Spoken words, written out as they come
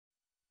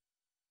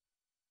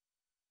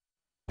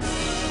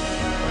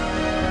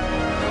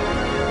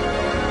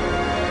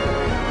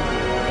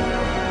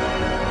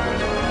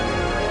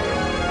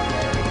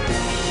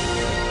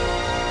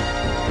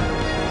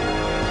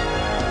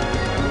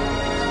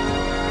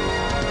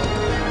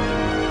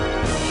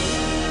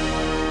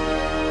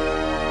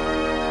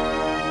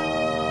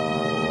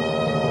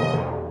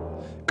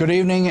Good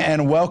evening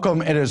and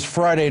welcome. It is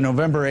Friday,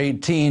 November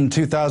 18,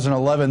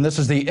 2011. This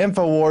is the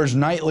InfoWars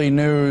Nightly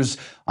News.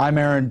 I'm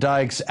Aarron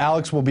Dykes.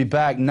 Alex will be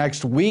back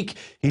next week.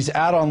 He's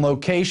out on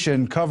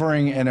location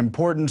covering an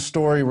important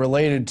story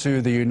related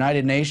to the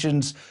United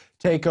Nations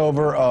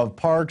takeover of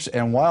parks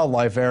and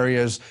wildlife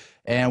areas.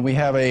 And we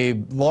have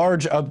a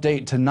large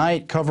update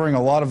tonight covering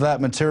a lot of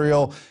that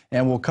material,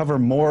 and we'll cover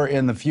more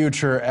in the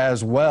future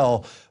as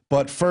well.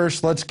 But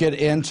first, let's get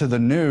into the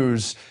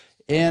news.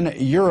 In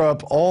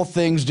Europe, all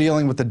things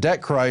dealing with the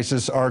debt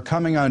crisis are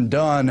coming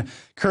undone.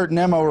 Kurt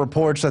Nemo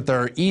reports that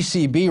there are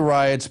ECB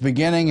riots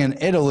beginning in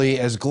Italy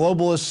as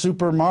globalist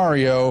Super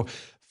Mario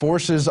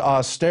forces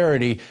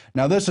austerity.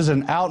 Now, this is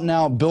an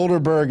out-and-out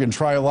Bilderberg and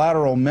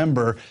Trilateral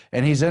member,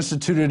 and he's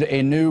instituted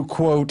a new,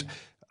 quote,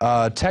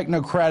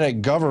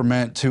 technocratic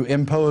government to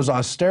impose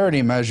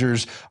austerity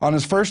measures. On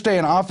his first day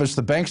in office,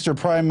 the bankster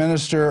Prime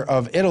Minister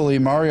of Italy,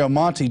 Mario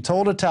Monti,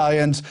 told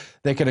Italians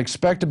they could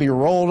expect to be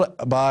rolled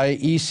by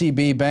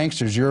ECB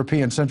banksters,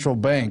 European Central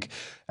Bank.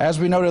 As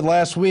we noted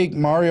last week,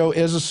 Mario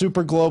is a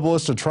super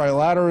globalist, a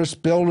trilateralist,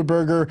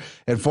 Bilderberger,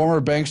 and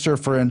former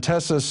bankster for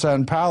Intesa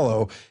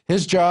Sanpaolo.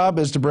 His job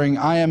is to bring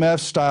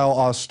IMF-style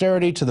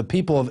austerity to the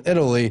people of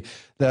Italy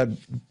that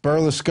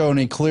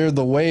Berlusconi cleared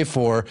the way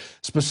for.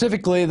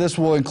 Specifically, this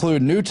will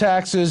include new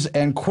taxes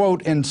and,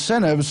 quote,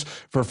 incentives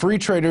for free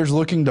traders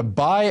looking to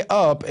buy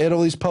up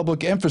Italy's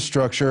public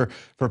infrastructure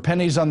for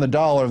pennies on the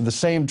dollar, the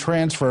same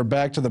transfer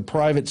back to the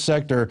private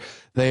sector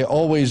they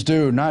always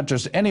do, not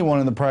just anyone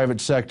in the private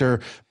sector.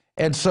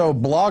 And so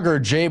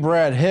blogger J.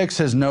 Brad Hicks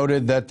has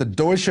noted that the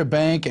Deutsche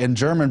Bank and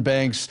German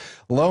banks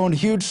loaned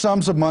huge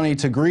sums of money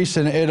to Greece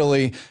and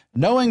Italy,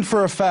 knowing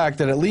for a fact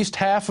that at least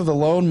half of the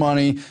loan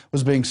money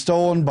was being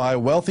stolen by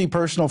wealthy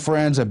personal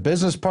friends and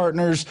business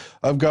partners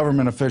of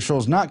government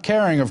officials, not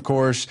caring, of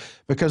course,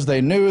 because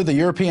they knew the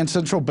European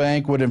Central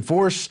Bank would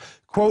enforce,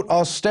 quote,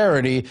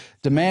 austerity,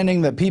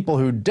 demanding that people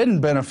who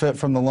didn't benefit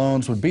from the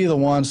loans would be the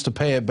ones to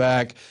pay it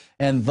back.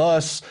 And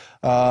thus,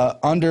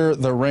 under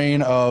the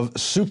reign of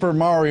Super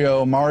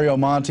Mario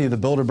Monti, the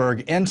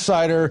Bilderberg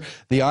insider,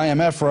 the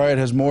IMF riot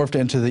has morphed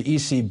into the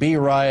ECB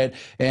riot,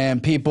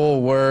 and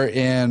people were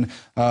in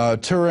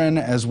Turin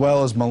as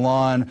well as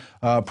Milan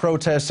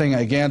protesting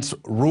against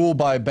rule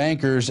by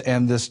bankers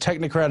and this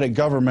technocratic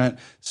government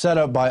set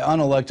up by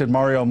unelected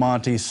Mario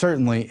Monti.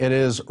 Certainly, it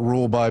is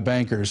rule by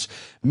bankers.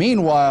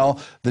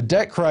 Meanwhile, the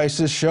debt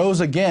crisis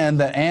shows again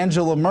that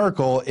Angela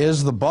Merkel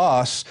is the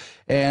boss.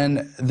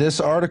 And this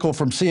article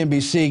from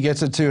CNBC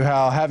gets into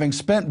how, having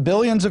spent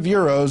billions of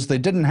euros they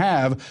didn't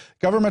have,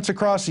 governments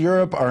across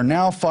Europe are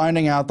now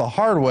finding out the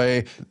hard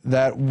way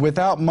that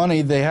without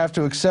money they have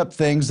to accept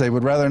things they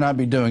would rather not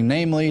be doing,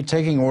 namely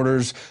taking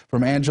orders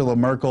from Angela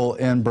Merkel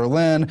in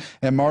Berlin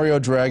and Mario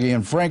Draghi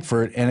in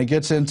Frankfurt. And it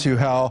gets into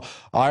how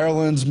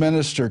Ireland's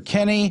Minister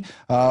Kenny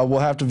will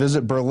have to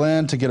visit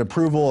Berlin to get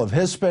approval of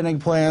his spending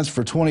plans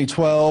for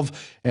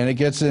 2012. And it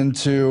gets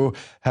into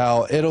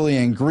how Italy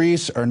and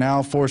Greece are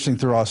now forcing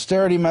through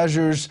austerity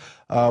measures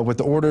with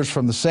the orders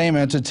from the same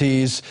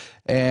entities,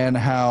 and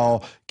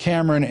how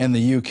Cameron in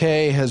the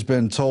UK has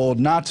been told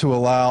not to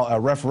allow a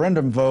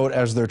referendum vote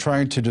as they're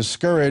trying to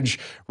discourage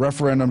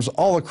referendums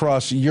all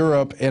across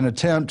Europe in an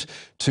attempt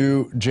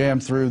to jam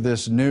through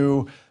this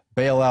new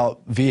bailout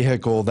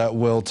vehicle that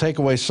will take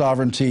away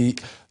sovereignty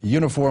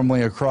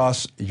uniformly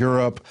across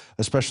Europe,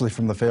 especially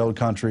from the failed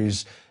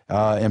countries,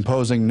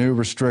 imposing new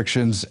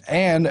restrictions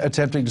and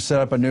attempting to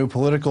set up a new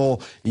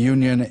political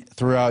union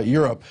throughout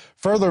Europe.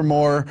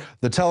 Furthermore,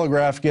 the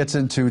Telegraph gets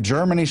into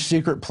Germany's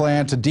secret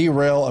plan to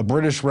derail a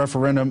British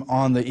referendum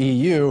on the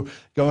EU,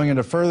 going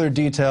into further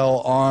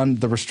detail on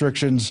the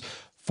restrictions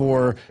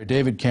for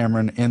David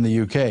Cameron in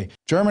the UK.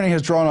 Germany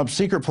has drawn up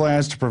secret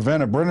plans to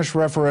prevent a British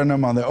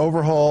referendum on the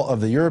overhaul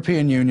of the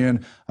European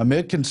Union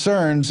amid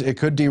concerns it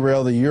could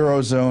derail the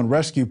Eurozone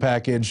rescue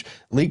package,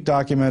 leaked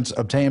documents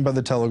obtained by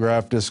the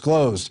Telegraph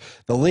disclosed.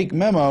 The leaked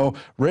memo,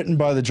 written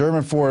by the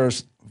German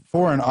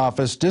Foreign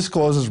Office,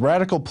 discloses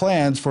radical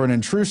plans for an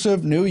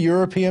intrusive new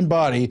European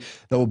body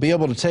that will be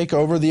able to take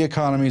over the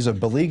economies of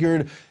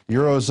beleaguered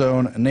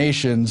Eurozone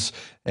nations.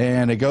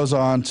 And it goes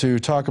on to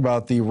talk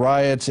about the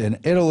riots in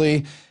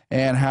Italy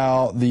and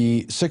how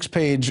the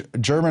 6-page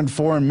German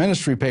Foreign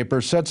Ministry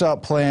paper sets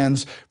out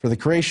plans for the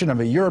creation of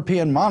a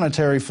European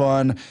monetary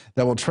fund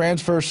that will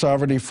transfer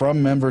sovereignty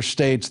from member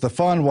states. The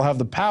fund will have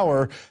the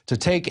power to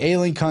take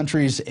ailing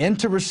countries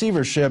into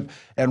receivership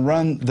and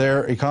run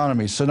their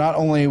economies. So not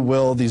only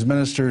will these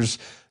ministers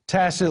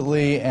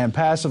tacitly and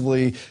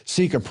passively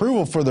seek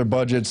approval for their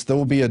budgets, there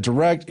will be a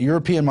direct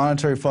European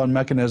Monetary Fund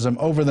mechanism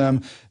over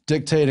them,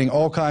 dictating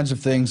all kinds of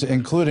things,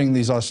 including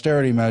these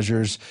austerity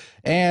measures,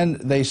 and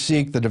they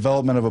seek the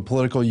development of a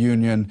political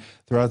union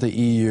throughout the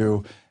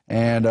EU.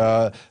 And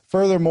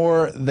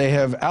furthermore, they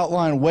have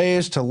outlined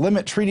ways to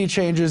limit treaty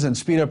changes and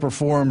speed up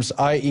reforms,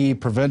 i.e.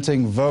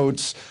 preventing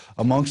votes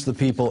amongst the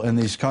people in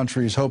these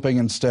countries, hoping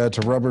instead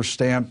to rubber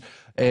stamp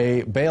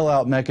a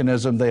bailout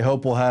mechanism they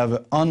hope will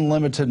have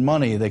unlimited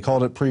money. They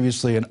called it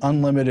previously an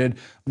unlimited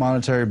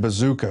monetary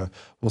bazooka.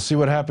 We'll see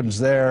what happens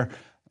there.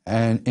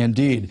 And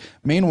indeed.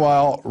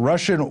 Meanwhile,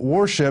 Russian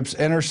warships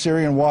enter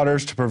Syrian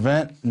waters to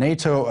prevent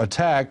NATO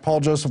attack.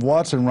 Paul Joseph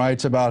Watson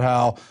writes about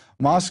how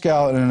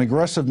Moscow, in an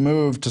aggressive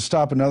move to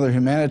stop another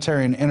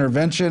humanitarian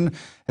intervention,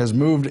 has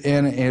moved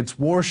in its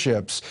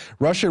warships.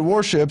 Russian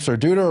warships are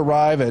due to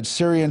arrive at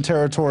Syrian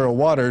territorial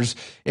waters,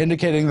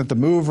 indicating that the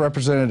move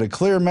represented a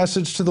clear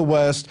message to the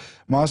West.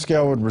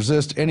 Moscow would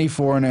resist any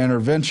foreign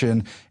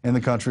intervention in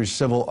the country's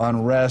civil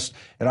unrest.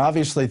 And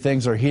obviously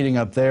things are heating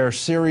up there.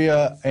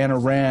 Syria and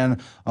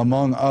Iran,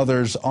 among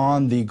others,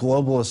 on the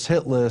globalist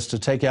hit list to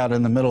take out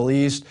in the Middle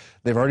East.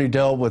 They've already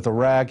dealt with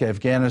Iraq,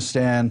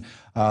 Afghanistan,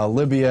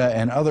 Libya,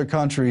 and other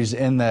countries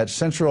in that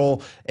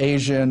Central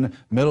Asian,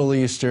 Middle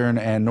Eastern,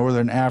 and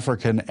Northern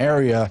African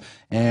area.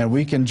 And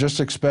we can just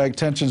expect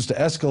tensions to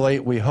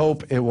escalate. We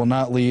hope it will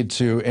not lead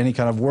to any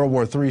kind of World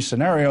War III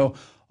scenario,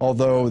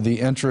 although the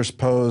interests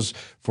posed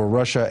for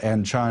Russia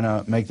and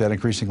China make that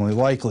increasingly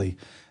likely.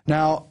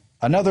 Now,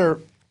 another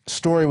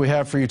story we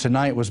have for you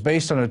tonight was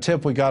based on a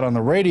tip we got on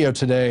the radio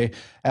today.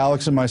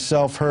 Alex and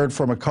myself heard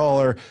from a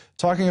caller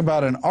talking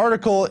about an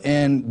article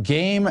in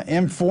Game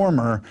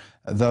Informer,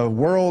 the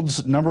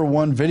world's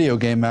 #1 video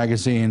game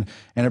magazine,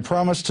 and it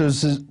promised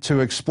to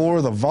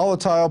explore the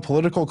volatile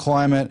political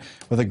climate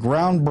with a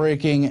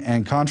groundbreaking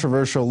and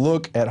controversial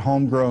look at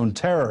homegrown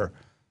terror.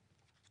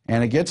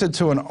 And it gets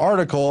into an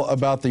article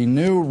about the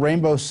new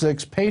Rainbow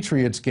Six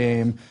Patriots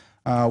game,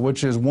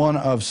 which is one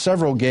of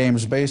several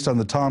games based on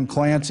the Tom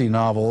Clancy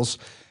novels.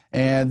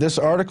 And this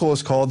article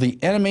is called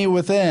The Enemy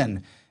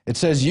Within. It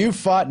says, you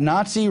fought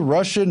Nazi,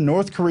 Russian,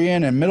 North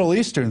Korean, and Middle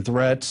Eastern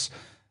threats.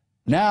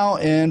 Now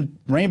in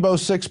Rainbow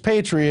Six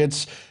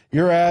Patriots,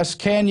 you're asked,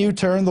 can you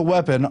turn the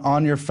weapon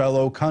on your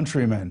fellow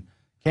countrymen?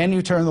 Can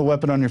you turn the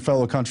weapon on your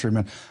fellow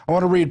countrymen? I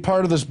want to read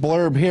part of this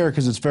blurb here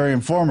because it's very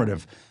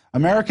informative.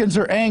 Americans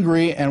are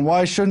angry, and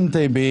why shouldn't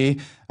they be?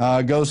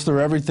 Goes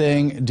through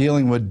everything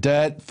dealing with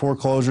debt,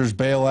 foreclosures,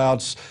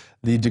 bailouts,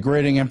 the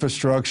degrading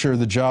infrastructure,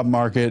 the job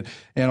market,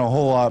 and a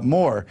whole lot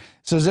more. It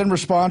says, in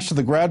response to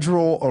the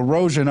gradual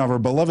erosion of our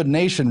beloved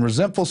nation,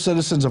 resentful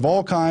citizens of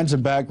all kinds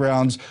and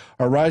backgrounds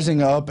are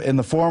rising up in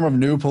the form of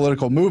new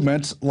political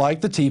movements like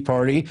the Tea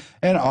Party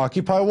and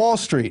Occupy Wall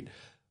Street.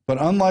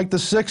 But unlike the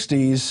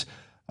 60s,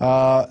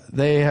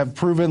 they have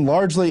proven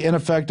largely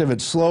ineffective at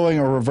slowing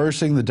or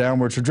reversing the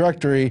downward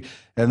trajectory,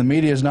 and the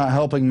media is not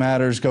helping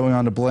matters, going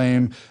on to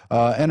blame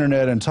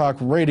internet and talk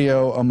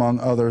radio, among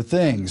other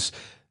things.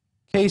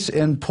 Case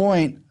in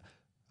point,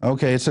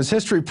 okay, it says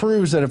history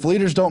proves that if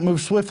leaders don't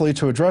move swiftly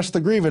to address the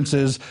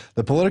grievances,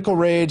 the political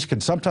rage can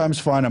sometimes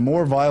find a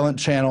more violent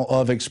channel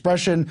of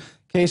expression.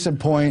 Case in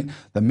point,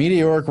 the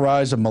meteoric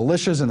rise of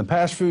militias in the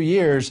past few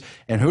years,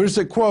 and who does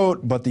it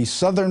quote but the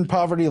Southern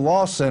Poverty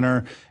Law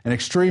Center, and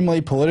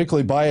extremely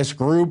politically biased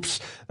groups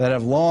that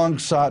have long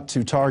sought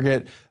to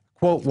target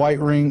quote white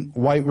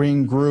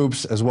ring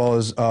groups, as well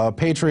as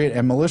patriot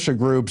and militia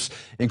groups,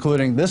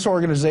 including this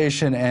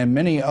organization and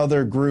many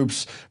other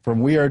groups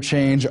from We Are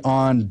Change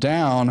on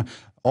down,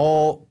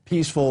 all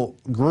peaceful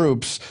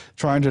groups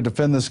trying to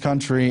defend this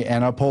country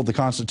and uphold the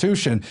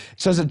Constitution. It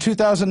says in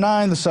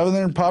 2009, the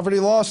Southern Poverty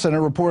Law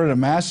Center reported a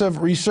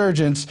massive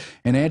resurgence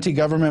in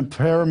anti-government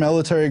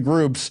paramilitary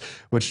groups,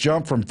 which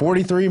jumped from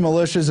 43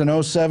 militias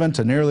in 07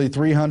 to nearly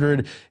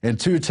 300 in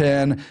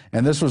 2010.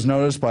 And this was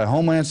noticed by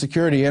Homeland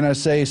Security,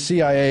 NSA,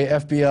 CIA,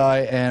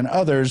 FBI, and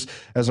others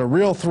as a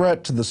real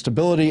threat to the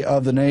stability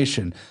of the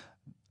nation.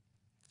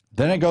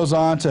 Then it goes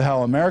on to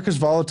how America's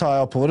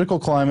volatile political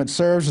climate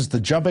serves as the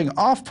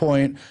jumping-off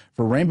point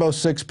for Rainbow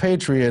Six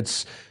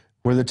Patriots,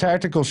 where the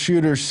tactical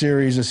shooter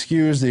series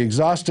eschews the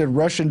exhausted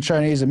Russian,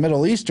 Chinese, and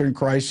Middle Eastern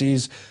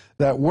crises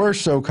that were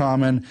so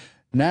common,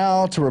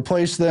 now to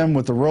replace them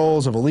with the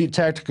roles of elite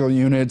tactical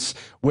units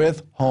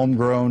with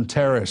homegrown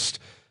terrorists.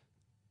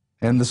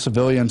 And the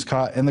civilians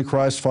caught in the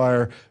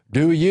crossfire,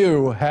 do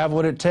you have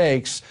what it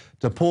takes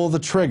to pull the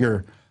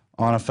trigger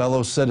on a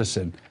fellow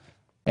citizen?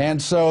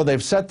 And so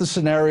they've set the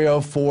scenario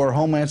for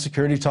Homeland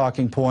Security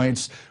talking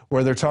points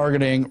where they're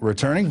targeting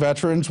returning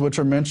veterans, which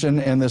are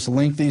mentioned in this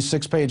lengthy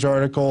 6-page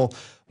article,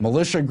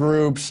 militia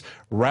groups,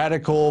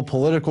 radical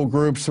political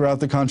groups throughout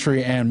the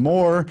country, and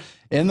more.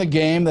 In the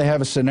game, they have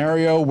a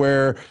scenario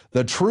where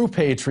the True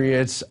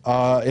Patriots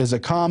is a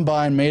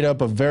combine made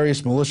up of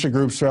various militia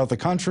groups throughout the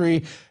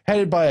country,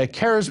 headed by a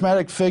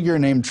charismatic figure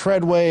named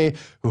Treadway,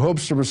 who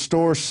hopes to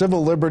restore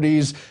civil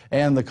liberties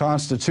and the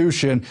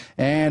Constitution.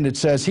 And it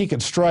says he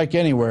could strike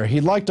anywhere.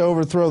 He'd like to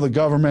overthrow the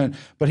government,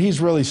 but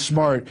he's really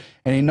smart,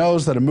 and he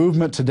knows that a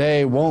movement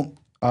today won't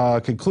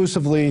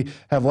conclusively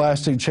have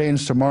lasting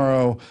change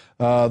tomorrow,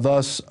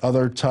 thus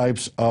other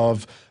types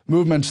of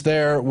movements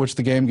there, which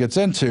the game gets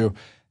into.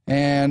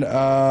 And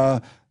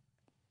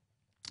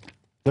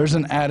there's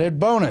an added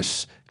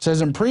bonus. It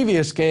says in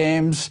previous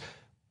games,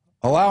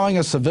 allowing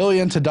a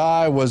civilian to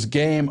die was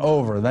game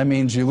over. That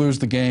means you lose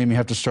the game, you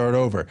have to start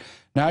over.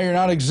 Now you're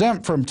not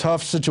exempt from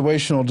tough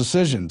situational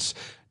decisions.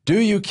 Do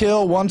you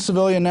kill one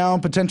civilian now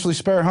and potentially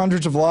spare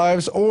hundreds of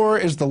lives, or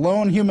is the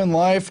lone human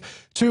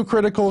life too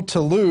critical to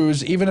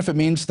lose, even if it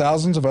means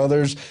thousands of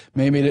others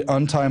may meet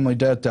untimely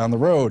death down the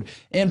road?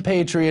 In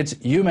Patriots,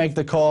 you make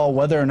the call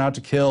whether or not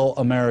to kill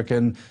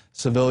American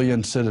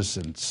civilian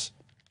citizens.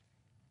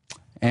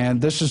 And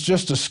this is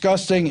just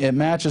disgusting. It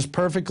matches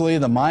perfectly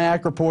the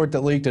MIAC report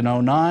that leaked in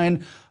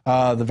 2009,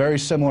 the very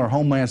similar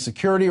Homeland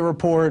Security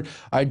report,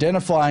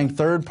 identifying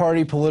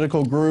third-party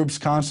political groups,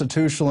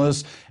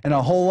 constitutionalists, and a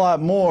whole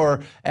lot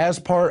more as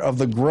part of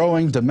the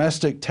growing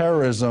domestic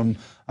terrorism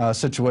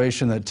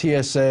situation that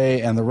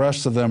TSA and the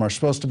rest of them are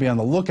supposed to be on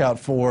the lookout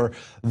for,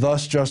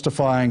 thus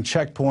justifying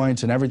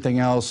checkpoints and everything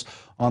else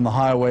on the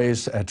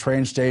highways, at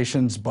train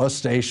stations, bus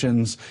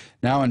stations,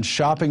 now in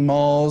shopping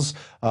malls.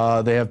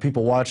 They have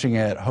people watching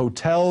at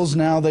hotels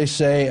now, they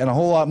say, and a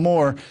whole lot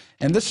more.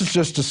 And this is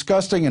just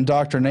disgusting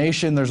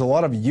indoctrination. There's a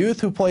lot of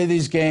youth who play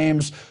these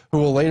games who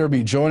will later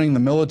be joining the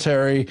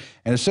military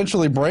and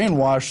essentially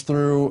brainwashed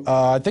through,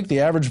 I think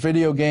the average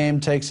video game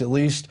takes at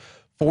least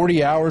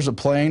 40 hours of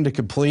playing to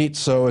complete,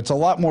 so it's a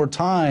lot more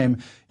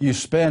time you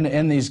spend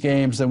in these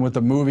games than with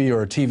a movie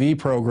or a TV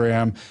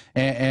program,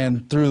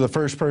 and through the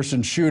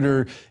first-person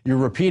shooter, you're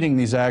repeating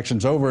these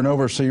actions over and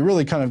over, so you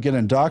really kind of get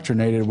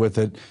indoctrinated with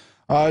it.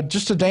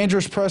 Just a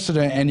dangerous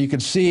precedent, and you can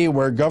see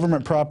where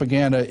government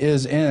propaganda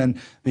is in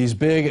these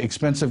big,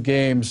 expensive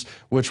games,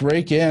 which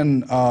rake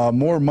in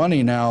more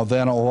money now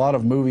than a lot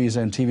of movies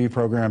and TV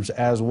programs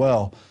as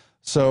well.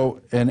 So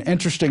an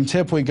interesting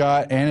tip we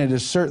got, and it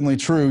is certainly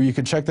true. You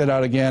can check that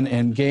out again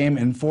in Game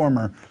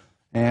Informer,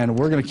 and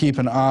we're going to keep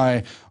an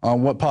eye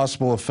on what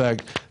possible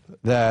effect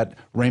that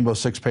Rainbow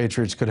Six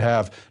Patriots could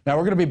have. Now,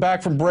 we're going to be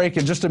back from break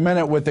in just a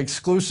minute with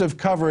exclusive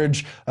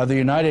coverage of the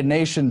United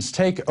Nations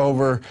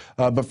takeover.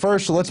 But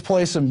first, let's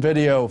play some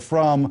video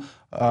from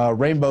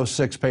Rainbow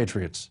Six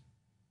Patriots.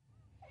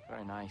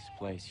 Very nice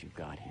place you've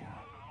got here.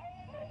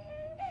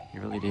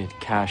 You really did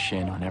cash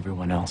in on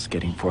everyone else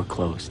getting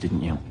foreclosed,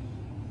 didn't you?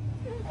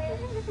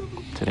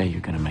 Today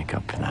you're gonna make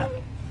up for that.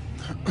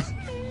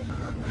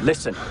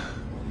 Listen,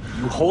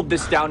 you hold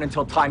this down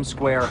until Times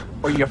Square,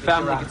 or your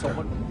family gets a...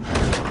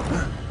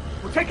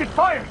 We're taking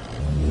fire!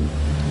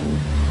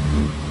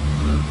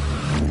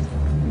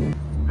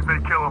 If they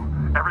kill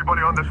him,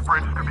 everybody on this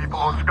bridge is gonna be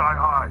blown sky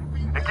high.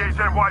 Engage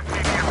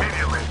NYPD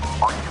immediately.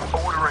 Are you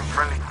ordering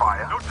friendly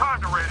fire? No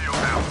time to radio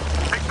now.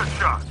 Take the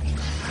shot.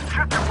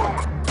 Shoot your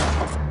wound.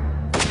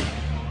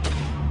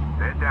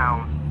 They're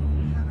down.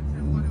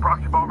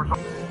 Proxy bombers on...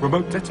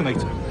 Remote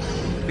detonator.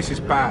 This is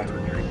bad.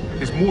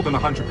 There's more than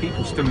 100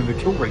 people still in the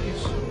kill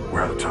radius.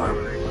 We're out of time.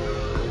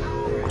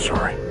 I'm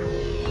sorry.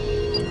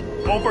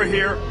 Over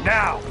here,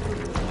 now!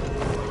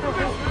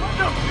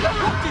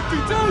 What did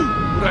you do?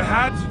 What I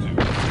had to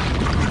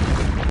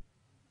do.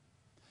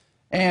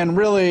 And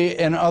really,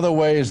 in other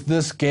ways,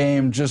 this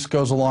game just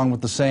goes along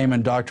with the same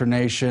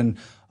indoctrination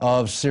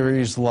of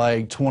series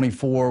like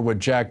 24 with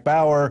Jack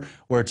Bauer,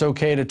 where it's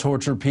okay to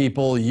torture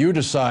people. You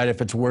decide if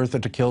it's worth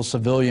it to kill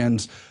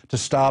civilians to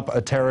stop a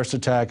terrorist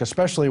attack,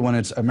 especially when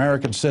it's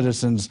American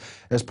citizens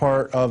as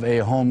part of a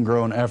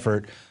homegrown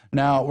effort.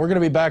 Now, we're going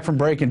to be back from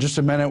break in just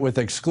a minute with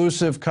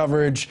exclusive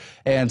coverage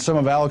and some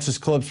of Alex's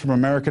clips from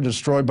America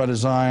Destroyed by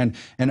Design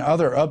and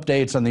other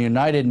updates on the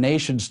United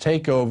Nations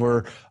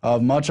takeover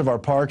of much of our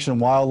parks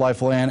and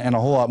wildlife land and a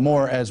whole lot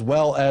more, as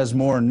well as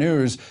more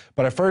news.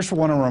 But I first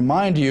want to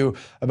remind you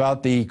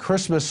about the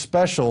Christmas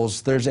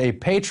specials. There's a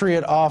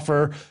Patriot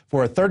offer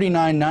for a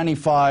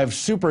 $39.95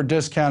 super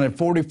discounted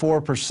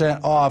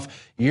 44%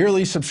 off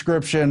yearly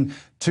subscription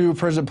to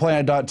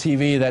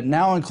PrisonPlanet.tv that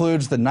now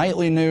includes the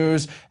nightly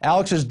news,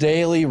 Alex's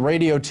daily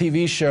radio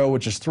TV show,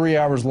 which is 3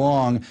 hours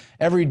long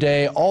every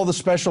day, all the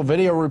special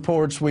video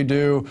reports we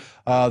do,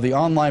 the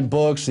online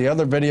books, the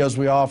other videos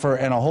we offer,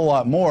 and a whole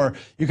lot more.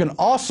 You can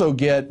also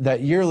get that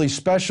yearly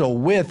special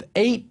with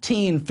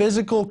 18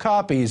 physical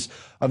copies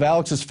of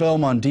Alex's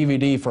film on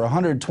DVD for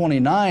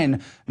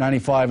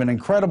 $129.95, an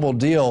incredible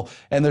deal.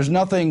 And there's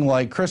nothing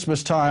like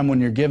Christmas time when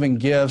you're giving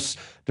gifts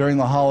during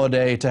the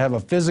holiday to have a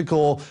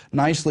physical,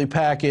 nicely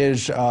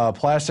packaged,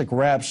 plastic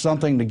wrap,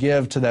 something to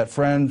give to that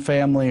friend,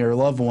 family, or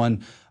loved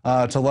one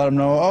to let them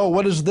know, oh,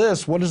 what is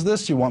this? What is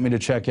this you want me to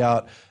check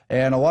out?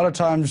 And a lot of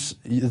times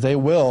they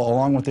will,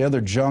 along with the other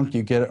junk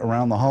you get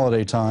around the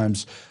holiday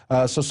times.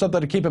 So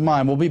something to keep in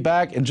mind. We'll be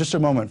back in just a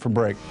moment from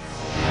break.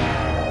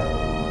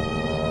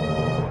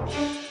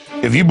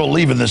 If you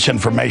believe in this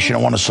information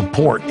and want to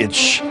support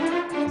its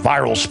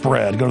viral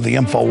spread, go to the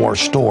InfoWars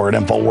store at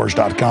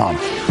InfoWars.com.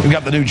 We've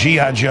got the new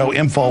G.I. Joe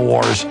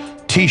InfoWars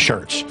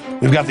t-shirts.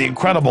 We've got the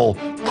incredible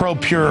Pro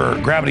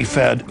Pure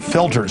gravity-fed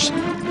filters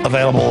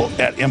available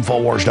at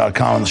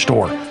InfoWars.com in the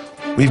store.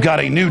 We've got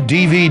a new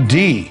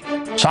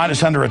DVD,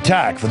 Scientists Under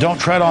Attack, the Don't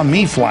Tread on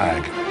Me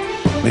flag.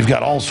 We've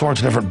got all sorts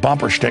of different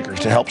bumper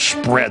stickers to help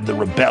spread the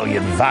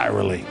rebellion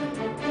virally.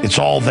 It's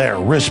all there,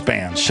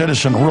 wristbands,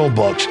 citizen rule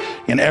books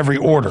in every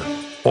order.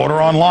 Order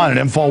online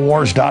at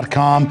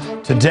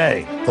Infowars.com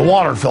today. The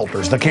water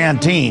filters, the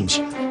canteens,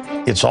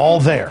 it's all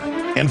there.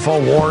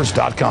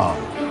 Infowars.com.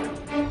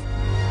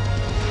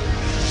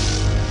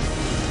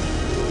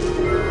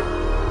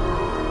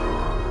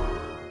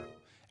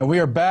 And we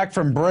are back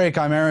from break.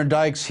 I'm Aarron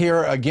Dykes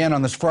here again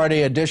on this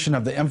Friday edition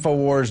of the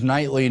InfoWars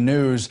Nightly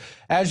News.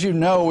 As you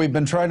know, we've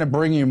been trying to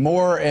bring you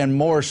more and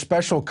more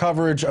special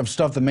coverage of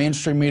stuff the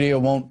mainstream media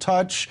won't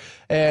touch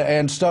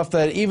and stuff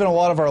that even a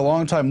lot of our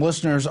longtime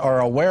listeners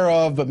are aware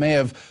of but may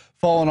have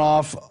fallen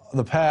off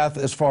the path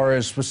as far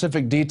as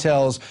specific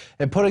details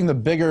and putting the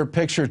bigger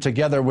picture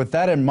together. With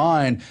that in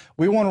mind,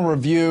 we want to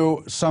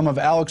review some of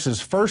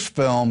Alex's first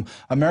film,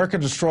 America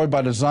Destroyed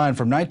by Design,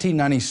 from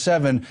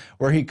 1997,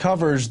 where he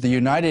covers the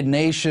United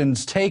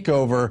Nations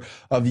takeover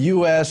of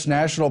U.S.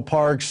 national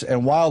parks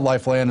and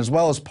wildlife land, as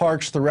well as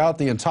parks throughout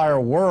the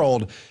entire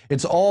world.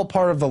 It's all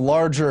part of the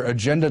larger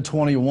Agenda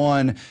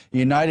 21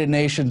 United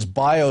Nations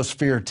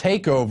biosphere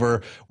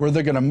takeover, where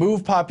they're going to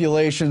move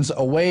populations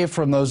away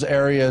from those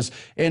areas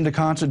into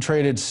concentrated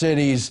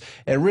cities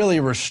and really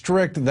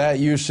restrict that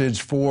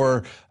usage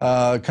for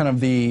kind of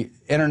the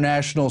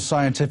international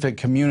scientific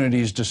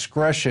community's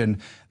discretion.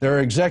 There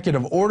are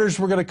executive orders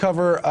we're going to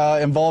cover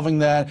involving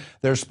that.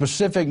 There are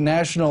specific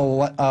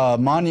national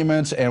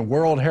monuments and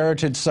World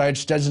Heritage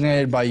Sites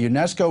designated by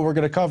UNESCO we're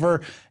going to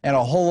cover, and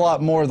a whole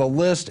lot more. The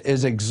list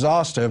is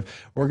exhaustive.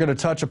 We're going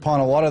to touch upon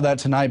a lot of that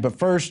tonight, but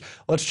first,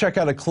 let's check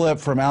out a clip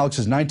from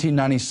Alex's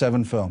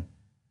 1997 film.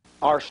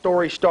 Our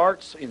story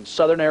starts in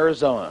southern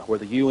Arizona, where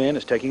the UN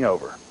is taking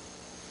over.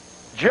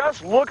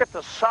 Just look at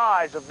the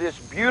size of this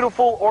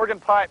beautiful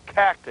organ pipe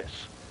cactus.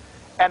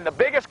 And the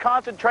biggest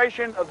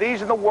concentration of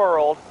these in the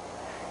world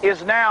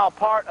is now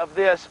part of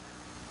this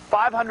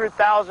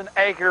 500,000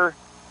 acre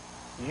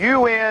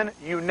UN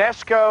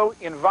UNESCO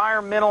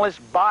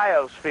environmentalist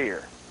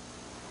biosphere.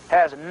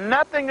 Has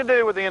nothing to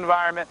do with the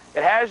environment.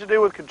 It has to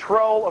do with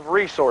control of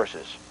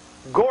resources.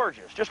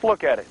 Gorgeous. Just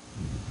look at it.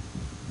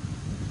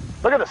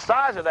 Look at the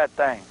size of that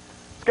thing.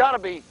 It's got to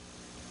be,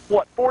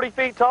 what, 40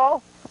 feet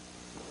tall?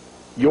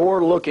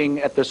 You're looking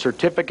at the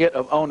certificate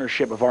of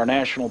ownership of our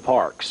national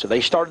parks. So they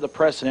started the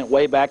precedent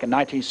way back in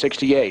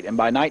 1968, and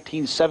by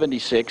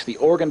 1976, the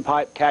Organ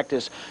Pipe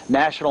Cactus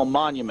National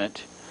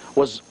Monument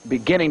was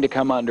beginning to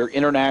come under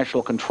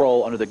international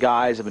control under the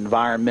guise of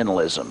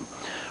environmentalism.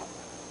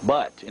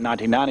 But in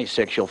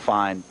 1996, you'll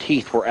find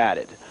teeth were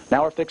added.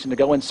 Now we're fixing to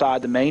go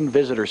inside the main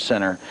visitor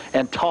center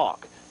and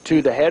talk to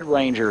the head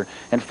ranger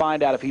and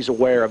find out if he's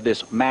aware of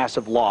this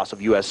massive loss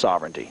of U.S.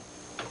 sovereignty.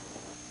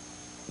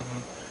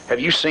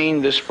 Have you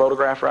seen this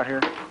photograph right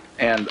here?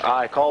 And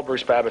I called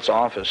Bruce Babbitt's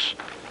office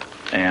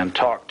and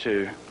talked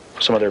to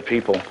some of their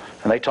people,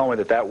 and they told me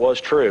that that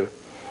was true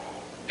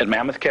at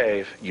Mammoth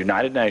Cave,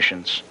 United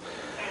Nations,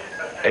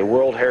 a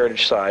World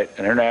Heritage Site,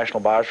 an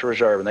International Biosphere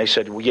Reserve, and they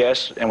said, well,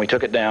 yes, and we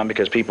took it down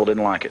because people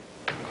didn't like it.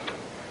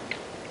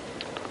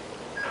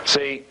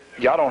 See,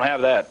 y'all don't have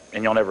that,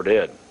 and y'all never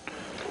did.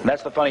 And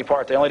that's the funny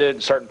part. They only did it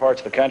in certain parts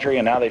of the country,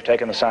 and now they've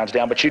taken the signs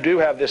down. But you do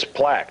have this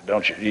plaque,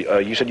 don't you?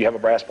 You said you have a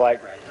brass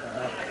plaque? Right.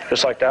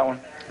 Just like that one?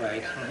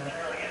 Right.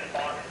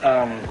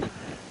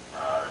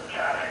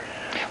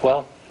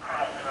 Well,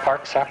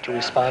 parks have to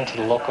respond to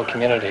the local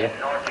community,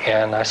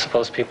 and I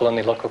suppose people in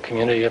the local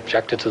community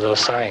objected to those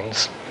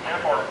signs.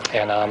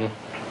 And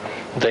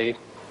they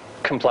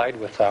complied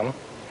with them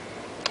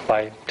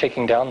by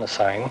taking down the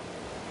sign.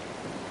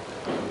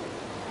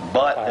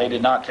 But they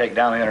did not take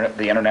down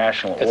the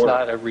international order. It's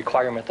not a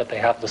requirement that they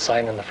have the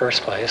sign in the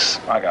first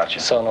place. I got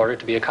you. So in order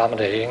to be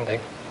accommodating,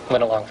 they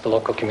went along with the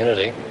local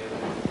community.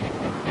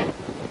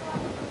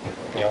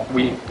 You know,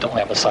 we don't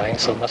have a sign,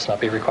 so it must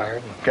not be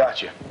required.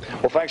 Got you.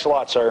 Well, thanks a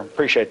lot, sir.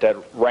 Appreciate that.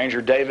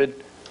 Ranger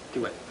David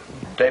DeWitt.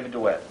 David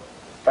DeWitt.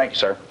 Thank you,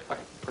 sir.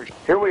 Okay.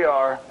 Here we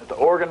are at the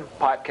Organ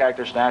Pipe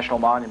Cactus National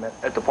Monument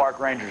at the Park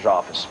Ranger's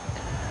office.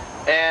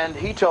 And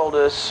he told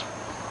us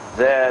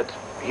that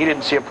he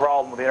didn't see a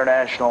problem with the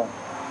international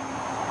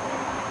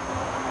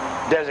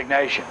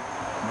designation.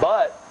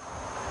 But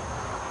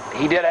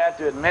he did have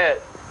to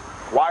admit,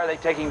 why are they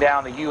taking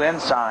down the UN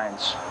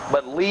signs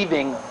but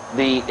leaving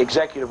the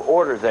executive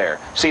order there?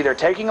 See, they're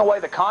taking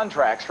away the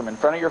contracts from in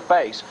front of your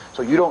face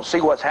so you don't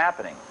see what's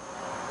happening.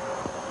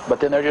 But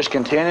then they're just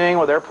continuing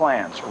with their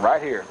plans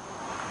right here.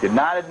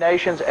 United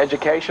Nations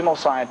Educational,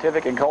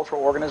 Scientific, and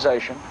Cultural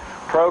Organization,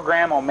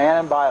 Program on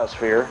Man and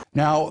Biosphere.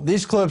 Now,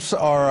 these clips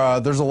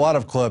are, there's a lot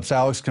of clips.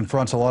 Alex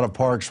confronts a lot of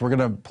parks. We're going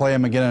to play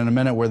them again in a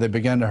minute where they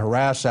begin to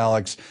harass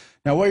Alex.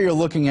 Now, what you're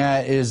looking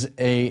at is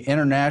a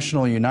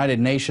international United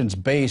Nations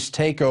base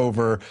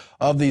takeover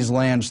of these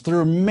lands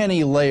through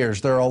many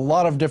layers. There are a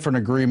lot of different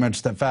agreements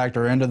that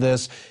factor into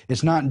this.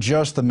 It's not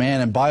just the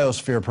Man and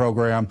Biosphere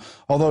program,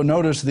 although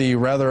notice the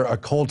rather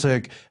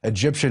occultic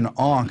Egyptian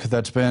Ankh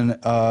that's been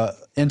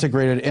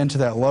integrated into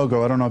that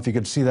logo. I don't know if you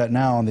can see that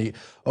now on the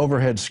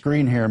overhead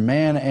screen here,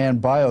 Man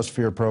and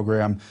Biosphere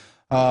program.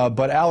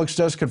 But Alex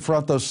does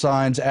confront those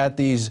signs at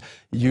these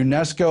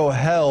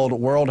UNESCO-held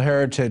World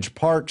Heritage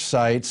Park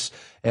sites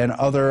and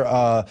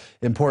other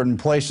important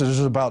places.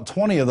 There's about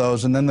 20 of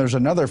those, and then there's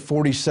another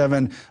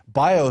 47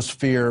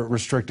 biosphere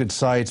restricted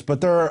sites.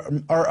 But there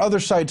are other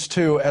sites,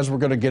 too, as we're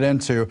going to get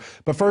into.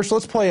 But first,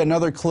 let's play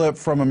another clip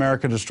from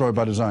America Destroyed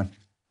by Design.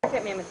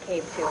 At Mammoth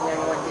Cave, too, and then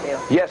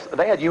one, too. Yes,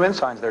 they had UN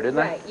signs there, didn't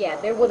they? Right,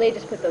 yeah. Well, they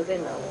just put those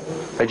in, though.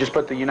 They just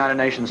put the United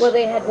Nations... Well,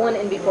 they had one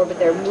in before, but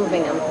they're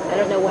moving them. I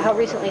don't know, how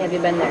recently have you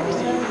been there?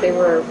 'Cause they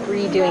were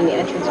redoing the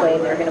entranceway,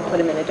 and they're going to put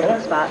them in a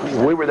different spot.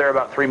 We were there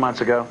about 3 months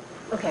ago.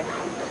 Okay,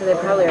 so they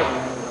probably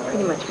are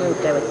pretty much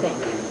moved, I would think.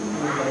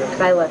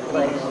 Because I left,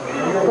 like,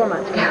 4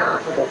 months ago.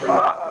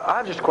 I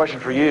have just a question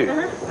for you,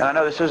 and I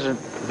know this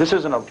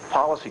isn't a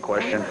policy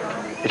question.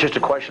 It's just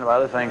a question of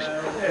other things.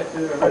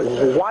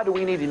 Why do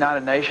we need the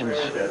United Nations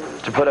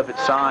to put up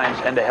its signs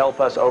and to help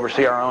us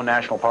oversee our own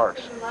national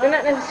parks? They're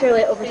not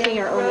necessarily overseeing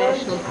our own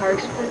national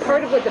parks.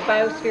 Part of what the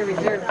Biosphere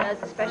Reserve does,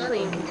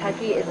 especially in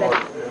Kentucky, is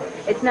that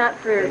it's not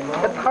for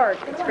the park,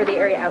 it's for the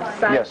area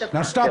outside the park.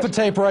 Now stop the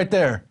tape right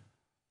there.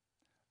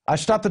 I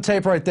stopped the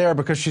tape right there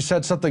because she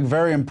said something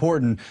very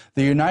important.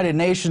 The United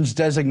Nations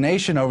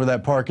designation over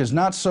that park is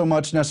not so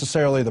much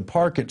necessarily the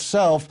park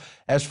itself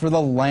as for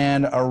the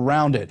land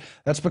around it.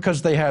 That's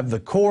because they have the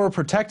core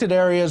protected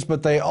areas,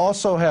 but they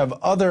also have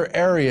other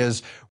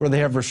areas where they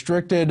have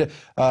restricted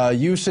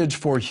usage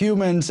for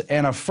humans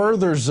and a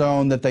further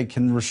zone that they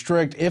can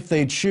restrict if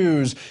they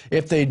choose,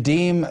 if they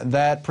deem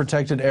that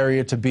protected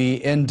area to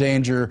be in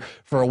danger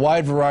for a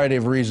wide variety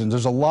of reasons.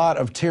 There's a lot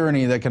of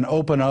tyranny that can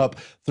open up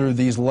through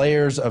these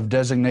layers of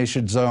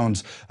designation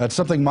zones. That's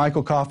something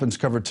Michael Kaufman's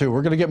covered too.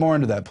 We're going to get more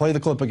into that. Play the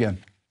clip again.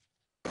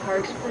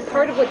 Parks.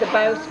 Part of what the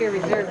Biosphere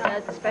Reserve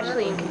does,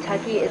 especially in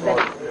Kentucky, is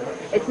that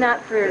it's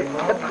not for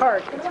the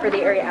park, it's for the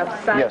area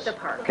outside the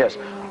park. Yes,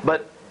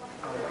 but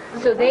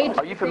so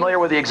are you familiar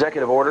with the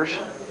executive orders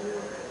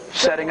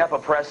setting up a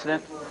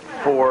precedent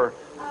for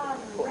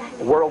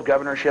world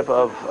governorship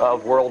of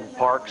world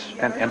parks?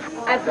 And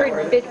I've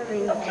heard bits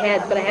and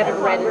tads, but I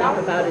haven't read enough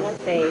about it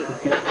to say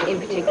in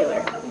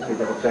particular.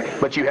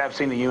 But you have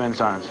seen the UN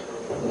signs?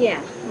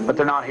 Yeah. But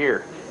they're not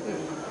here.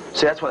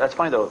 See, that's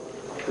funny though.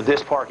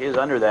 This park is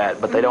under that,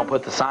 but they don't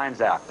put the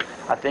signs out.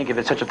 I think if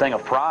it's such a thing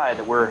of pride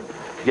that we're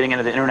getting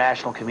into the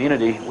international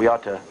community, we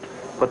ought to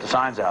put the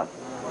signs out.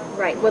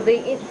 Right. Well,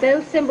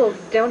 those symbols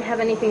don't have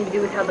anything to do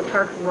with how the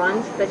park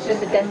runs. That's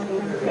just a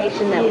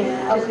designation,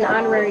 just an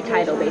honorary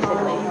title, basically.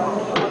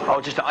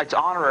 Oh, it's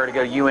honorary to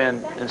go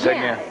UN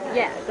insignia.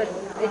 Yeah, but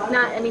it's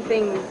not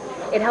anything.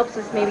 It helps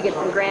us maybe get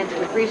some grants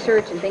with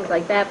research and things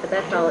like that, but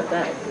that's all it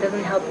does. It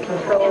doesn't help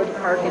control the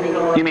park in any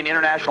way. You mean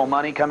international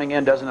money coming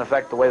in doesn't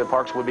affect the way the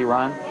parks would be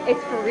run?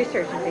 It's for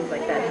research and things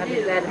like that. How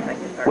does that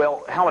affect the park?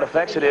 Well, how it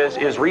affects it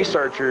is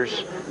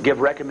researchers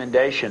give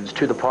recommendations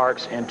to the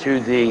parks and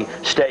to the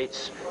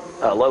states,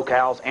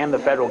 locales, and the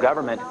federal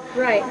government.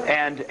 Right.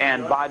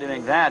 And by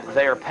doing that,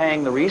 they are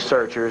paying the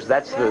researchers.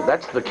 That's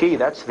the key.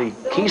 That's the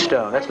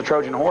keystone. That's the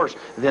Trojan horse.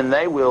 Then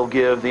they will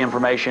give the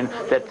information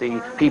that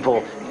the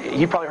people.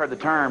 You probably heard the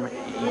term.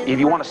 If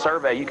you want a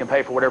survey, you can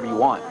pay for whatever you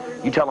want.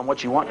 You tell them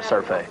what you want to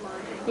survey.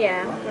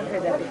 Yeah, I've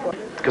heard that before.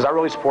 Because I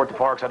really support the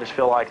parks. I just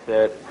feel like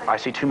that I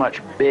see too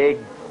much big.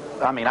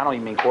 I mean, I don't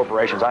even mean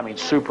corporations. I mean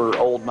super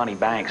old money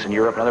banks in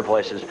Europe and other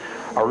places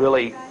are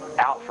really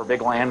out for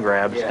big land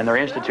grabs, and they're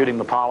instituting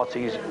the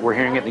policies. We're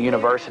hearing it at the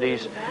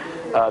universities.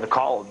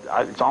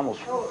 It's almost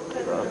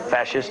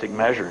fascistic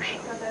measures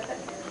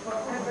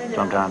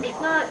sometimes.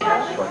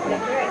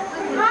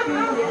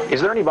 Is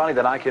there anybody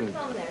that I can,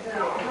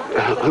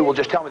 who will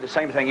just tell me the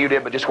same thing you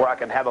did, but just where I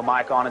can have a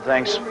mic on and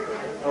things?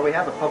 Well, we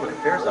have a public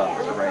affairs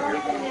officer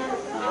right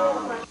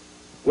here.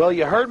 Well,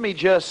 you heard me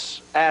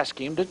just ask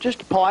him to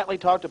just politely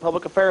talk to a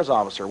public affairs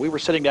officer. We were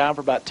sitting down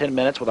for about 10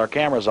 minutes with our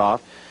cameras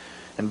off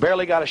and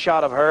barely got a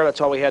shot of her. That's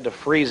why we had to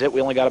freeze it.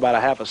 We only got about a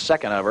half a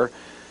second of her.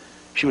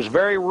 She was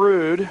very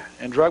rude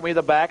and drugged me to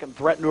the back and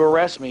threatened to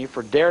arrest me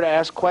for dare to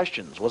ask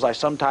questions. Was I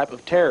some type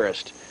of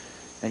terrorist?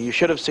 And you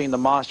should have seen the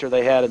monster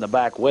they had in the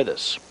back with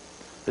us.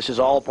 This is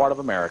all part of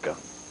America.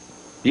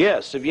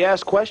 Yes, if you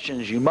ask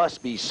questions, you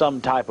must be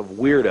some type of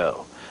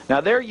weirdo. Now,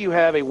 there you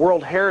have a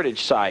World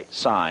Heritage Site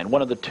sign,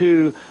 one of the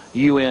 2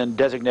 UN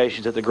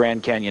designations that the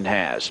Grand Canyon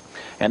has.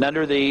 And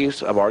under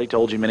these, I've already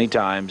told you many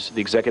times,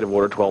 the Executive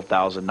Order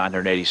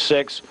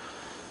 12,986,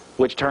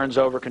 which turns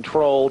over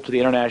control to the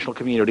international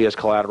community as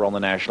collateral on the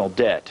national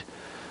debt.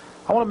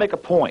 I want to make a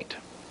point.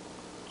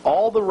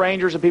 All the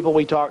rangers and people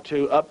we talked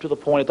to up to the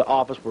point at the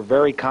office were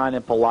very kind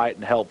and polite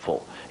and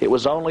helpful. It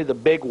was only the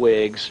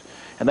bigwigs,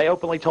 and they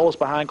openly told us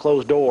behind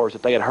closed doors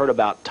that they had heard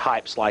about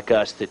types like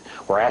us that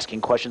were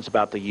asking questions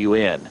about the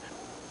UN.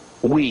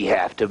 We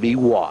have to be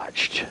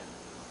watched.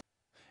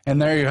 And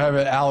there you have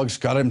it. Alex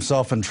got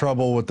himself in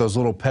trouble with those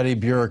little petty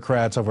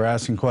bureaucrats over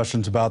asking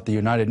questions about the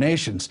United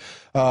Nations.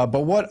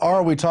 But what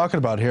are we talking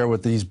about here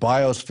with these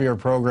biosphere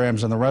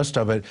programs and the rest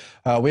of it?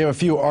 We have a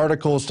few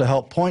articles to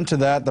help point to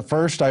that. The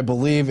first, I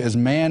believe, is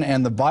Man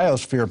and the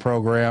Biosphere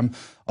Program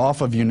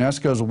off of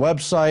UNESCO's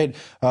website,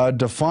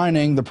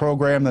 defining the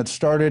program that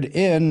started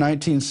in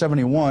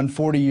 1971,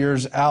 40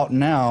 years out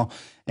now.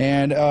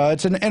 And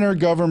it's an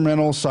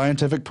intergovernmental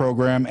scientific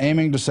program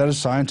aiming to set a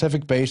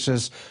scientific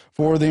basis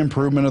for the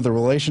improvement of the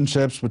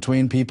relationships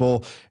between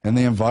people and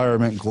the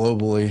environment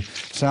globally.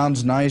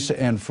 Sounds nice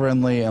and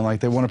friendly and like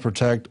they want to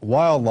protect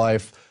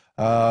wildlife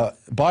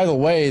By the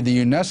way,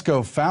 the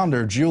UNESCO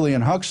founder,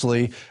 Julian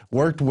Huxley,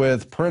 worked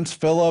with Prince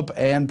Philip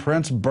and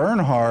Prince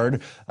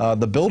Bernhard,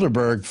 the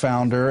Bilderberg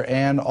founder,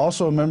 and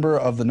also a member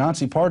of the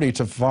Nazi Party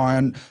to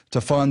fund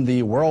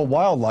the World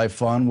Wildlife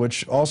Fund,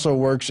 which also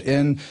works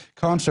in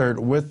concert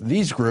with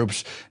these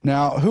groups.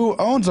 Now, who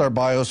owns our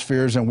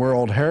biospheres and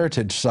World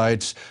Heritage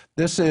sites?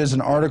 This is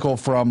an article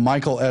from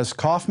Michael S.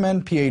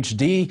 Kaufman,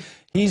 PhD.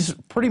 He's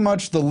pretty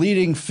much the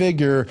leading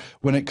figure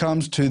when it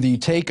comes to the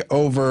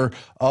takeover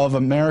of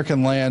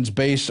American lands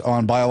based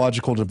on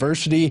biological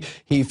diversity.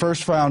 He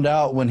first found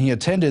out when he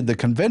attended the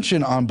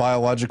Convention on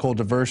Biological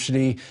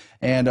Diversity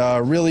and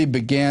really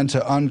began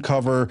to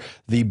uncover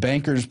the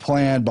bankers'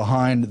 plan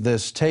behind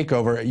this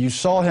takeover. You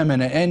saw him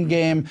in an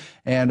Endgame,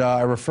 and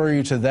I refer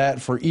you to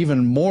that for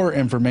even more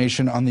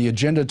information on the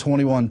Agenda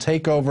 21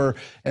 takeover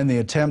and the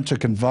attempt to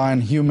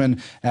confine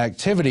human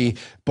activity.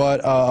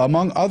 But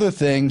among other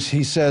things,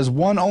 he says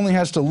one only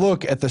has to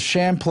look at the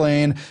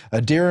Champlain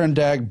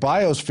Adirondack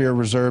Biosphere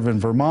Reserve in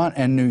Vermont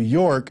and New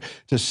York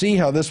to see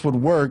how this would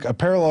work. A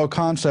parallel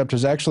concept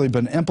has actually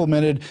been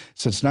implemented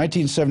since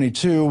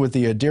 1972 with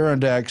the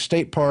Adirondack State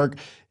Park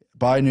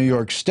by New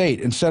York State.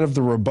 Instead of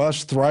the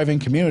robust, thriving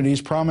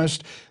communities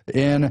promised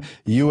in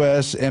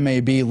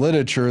USMAB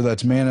literature,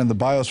 that's Man in the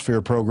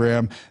Biosphere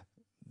program,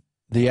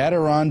 the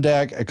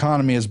Adirondack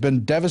economy has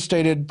been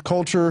devastated,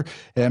 culture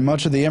and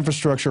much of the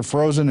infrastructure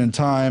frozen in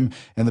time,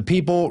 and the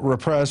people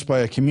repressed by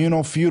a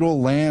communal feudal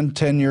land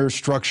tenure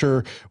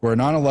structure where a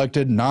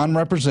non-elected,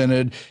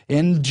 non-represented,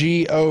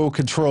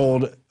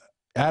 NGO-controlled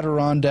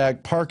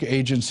Adirondack Park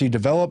Agency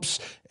develops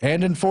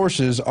and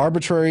enforces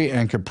arbitrary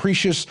and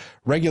capricious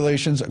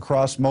regulations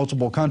across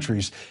multiple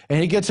countries.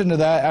 And he gets into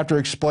that after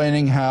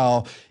explaining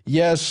how,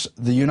 yes,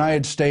 the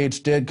United States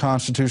did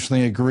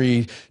constitutionally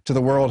agree to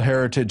the World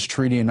Heritage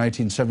Treaty in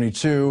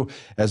 1972,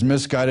 as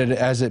misguided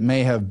as it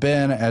may have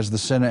been, as the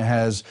Senate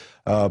has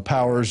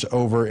powers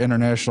over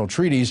international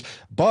treaties,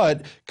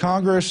 but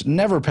Congress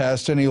never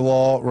passed any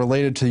law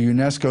related to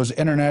UNESCO's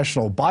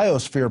International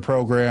Biosphere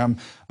Program,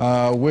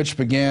 which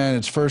began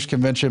its first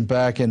convention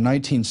back in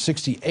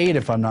 1968,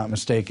 if I'm not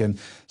mistaken.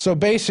 So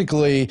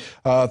basically,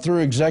 through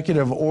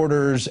executive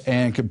orders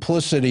and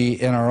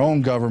complicity in our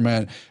own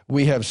government,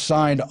 we have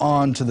signed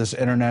on to this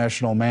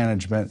international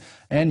management,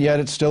 and yet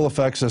it still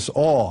affects us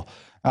all.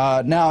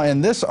 Now,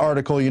 in this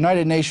article,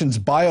 United Nations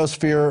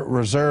Biosphere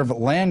Reserve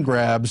Land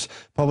Grabs,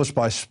 published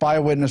by Spy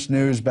Witness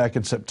News back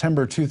in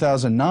September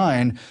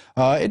 2009,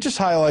 it just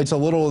highlights a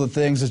little of the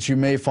things that you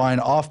may find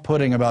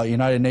off-putting about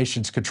United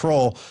Nations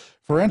control.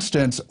 For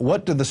instance,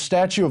 what do the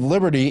Statue of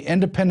Liberty,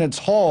 Independence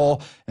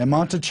Hall, and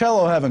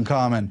Monticello have in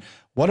common?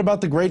 What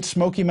about the Great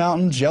Smoky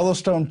Mountains,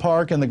 Yellowstone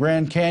Park, and the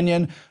Grand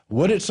Canyon?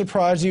 Would it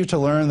surprise you to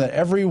learn that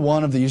every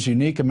one of these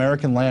unique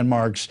American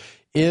landmarks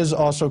is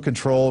also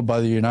controlled by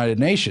the United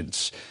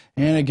Nations?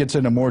 And it gets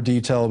into more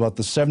detail about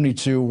the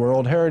 72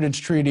 World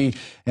Heritage Treaty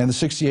and the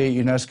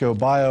 68 UNESCO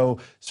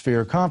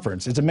Biosphere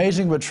Conference. It's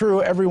amazing but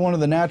true. Every one of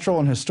the natural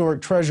and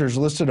historic treasures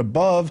listed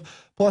above,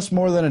 plus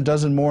more than a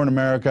dozen more in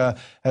America,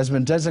 has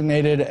been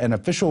designated an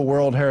official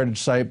World Heritage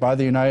Site by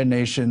the United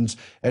Nations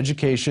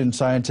Education,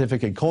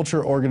 Scientific, and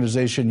Culture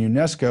Organization,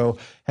 UNESCO,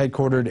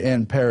 headquartered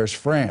in Paris,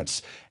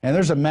 France. And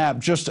there's a map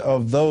just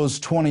of those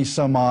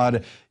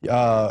 20-some-odd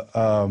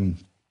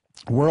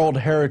World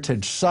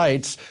Heritage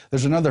Sites.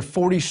 There's another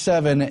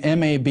 47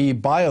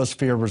 MAB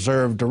Biosphere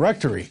Reserve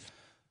Directory.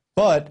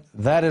 But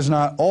that is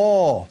not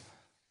all.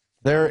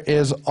 There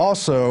is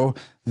also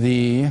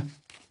the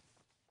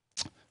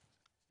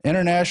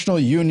International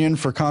Union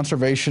for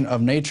Conservation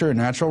of Nature and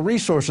Natural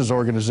Resources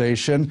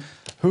Organization,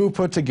 who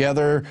put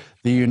together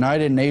the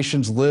United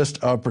Nations list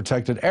of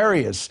protected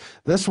areas.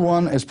 This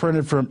one is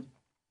printed from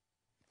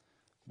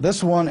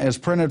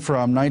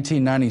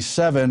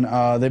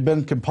 1997. They've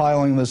been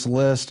compiling this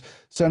list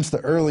since the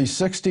early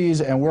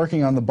 60s and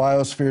working on the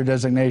biosphere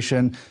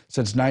designation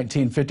since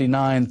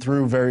 1959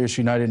 through various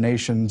United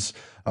Nations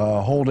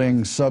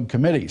holding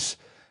subcommittees.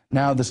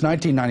 Now, this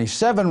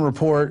 1997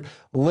 report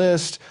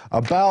lists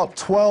about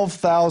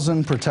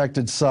 12,000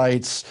 protected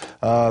sites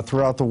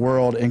throughout the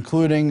world,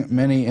 including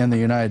many in the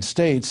United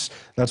States.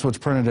 That's what's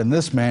printed in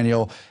this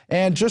manual.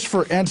 And just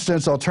for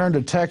instance, I'll turn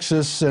to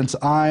Texas since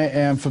I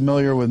am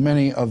familiar with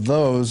many of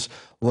those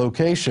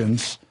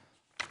locations.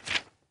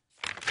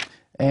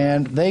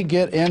 And they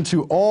get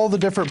into all the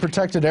different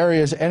protected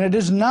areas, and it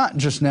is not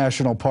just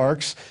national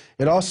parks.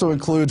 It also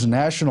includes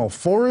national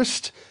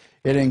forest.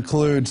 It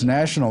includes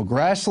national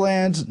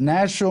grasslands,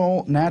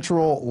 natural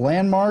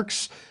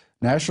landmarks,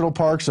 national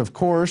parks, of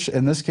course,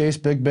 in this case,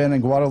 Big Bend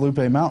and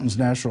Guadalupe Mountains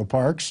National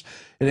Parks.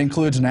 It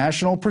includes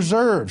national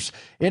preserves.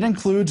 It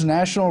includes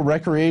national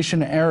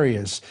recreation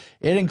areas.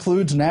 It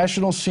includes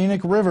national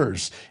scenic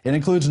rivers. It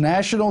includes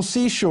national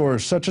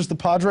seashores, such as the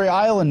Padre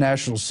Island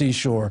National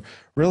Seashore,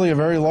 really a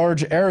very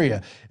large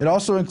area. It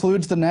also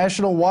includes the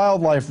national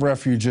wildlife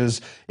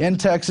refuges in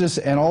Texas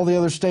and all the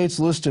other states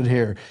listed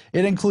here.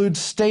 It includes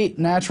state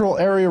natural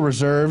area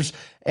reserves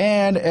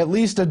and at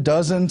least a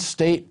dozen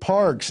state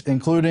parks,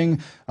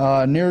 including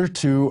near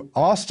to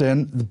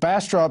Austin, the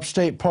Bastrop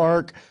State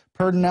Park,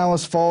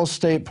 Pedernales Falls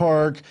State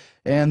Park,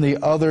 and the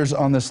others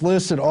on this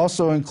list. It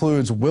also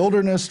includes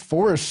Wilderness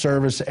Forest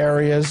Service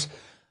areas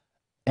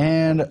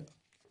and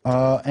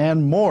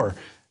more.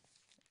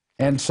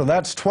 And so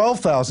that's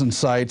 12,000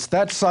 sites.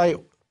 That site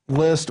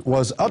list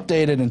was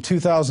updated in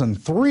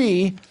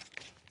 2003,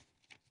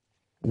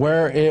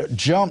 where it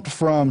jumped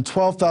from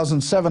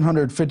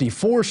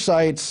 12,754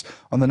 sites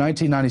on the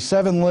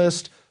 1997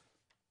 list.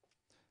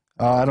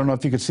 I don't know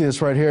if you could see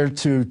this right here,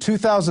 to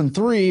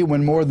 2003,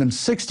 when more than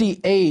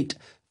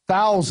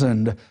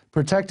 68,000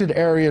 protected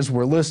areas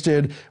were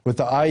listed with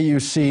the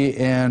IUCN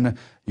in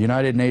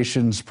United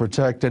Nations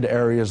Protected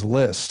Areas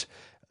list.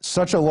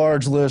 Such a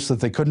large list that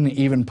they couldn't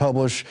even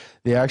publish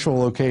the actual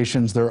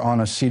locations. They're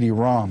on a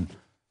CD-ROM.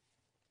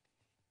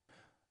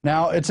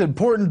 Now, it's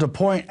important to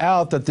point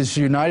out that this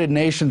United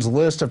Nations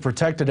list of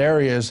protected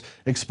areas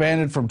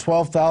expanded from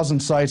 12,000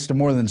 sites to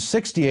more than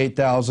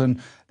 68,000.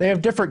 They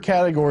have different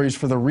categories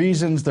for the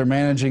reasons they're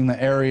managing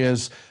the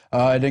areas.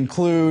 It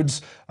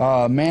includes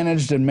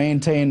managed and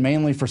maintained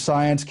mainly for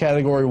science,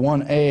 Category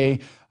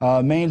 1A,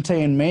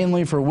 maintained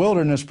mainly for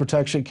wilderness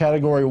protection,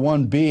 Category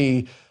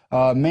 1B,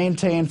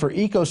 maintained for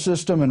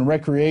ecosystem and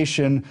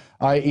recreation,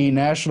 i.e.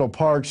 national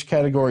parks,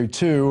 Category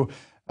 2,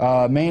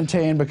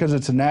 maintained because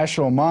it's a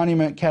national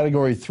monument,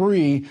 Category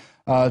 3,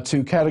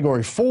 to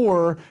Category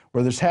 4,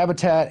 where there's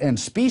habitat and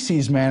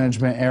species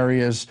management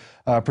areas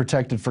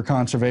protected for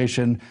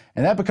conservation.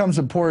 And that becomes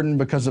important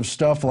because of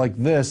stuff like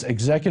this,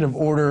 Executive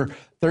Order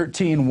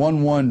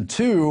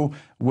 13112,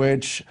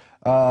 which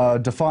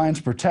defines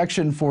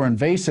protection for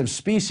invasive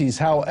species.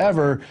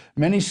 However,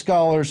 many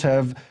scholars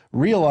have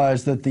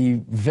realized that the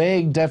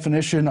vague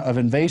definition of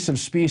invasive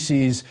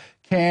species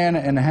can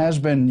and has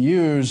been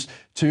used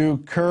to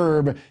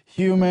curb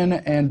human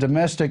and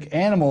domestic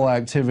animal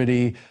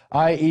activity,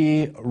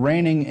 i.e.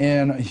 reining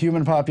in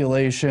human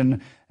population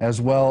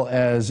as well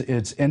as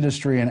its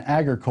industry and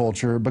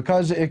agriculture,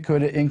 because it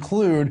could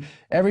include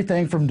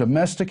everything from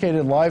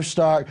domesticated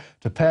livestock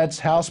to pets,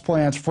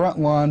 houseplants, front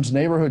lawns,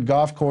 neighborhood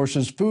golf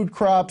courses, food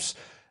crops,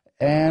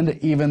 and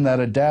even that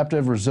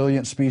adaptive,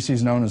 resilient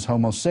species known as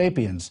Homo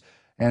sapiens.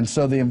 And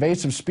so the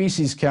Invasive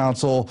Species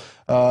Council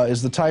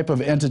is the type of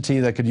entity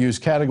that could use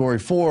Category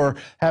 4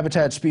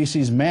 Habitat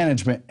Species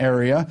Management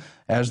Area,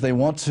 as they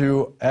want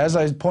to, as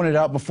I pointed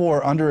out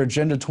before, under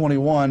Agenda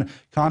 21,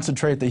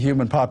 concentrate the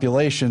human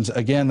populations.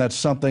 Again, that's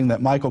something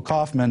that Michael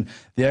Kaufman,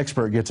 the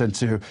expert, gets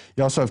into.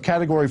 You also have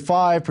Category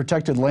 5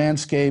 Protected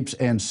Landscapes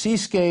and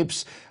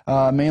Seascapes,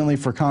 mainly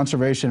for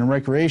conservation and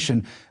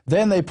recreation.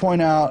 Then they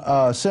point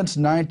out, since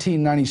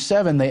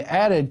 1997, they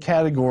added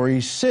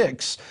Category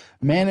 6,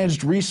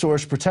 Managed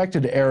Resource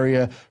Protected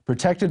Area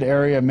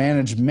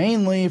managed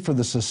mainly for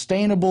the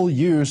sustainable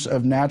use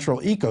of natural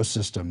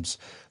ecosystems.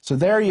 So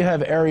there you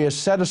have areas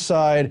set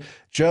aside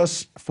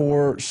just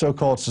for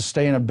so-called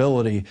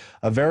sustainability,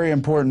 a very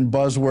important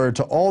buzzword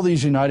to all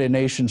these United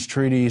Nations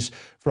treaties,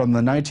 from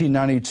the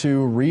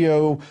 1992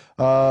 Rio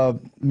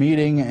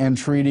meeting and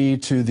treaty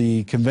to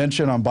the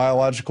Convention on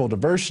Biological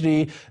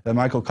Diversity that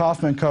Michael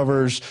Kaufman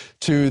covers,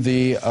 to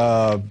the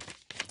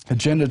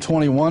Agenda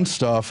 21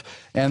 stuff.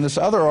 And this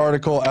other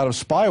article out of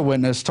Spy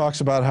Witness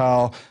talks about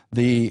how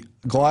the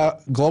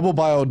Global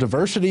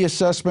Biodiversity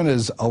Assessment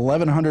is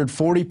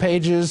 1,140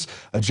 pages,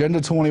 Agenda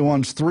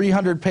 21's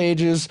 300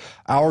 pages,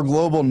 Our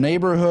Global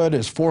Neighborhood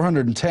is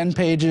 410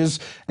 pages,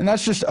 and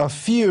that's just a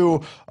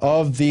few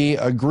of the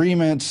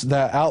agreements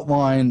that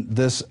outline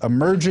this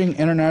emerging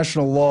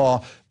international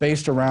law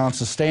based around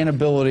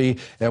sustainability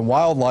and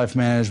wildlife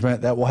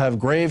management that will have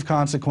grave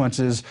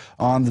consequences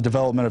on the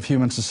development of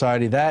human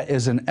society. That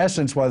is, in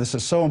essence, why this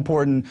is so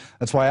important.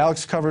 That's why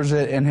Alex covers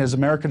it in his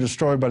America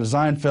Destroyed by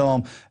Design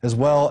film, as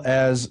well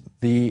as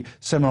the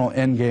seminal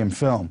Endgame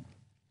film.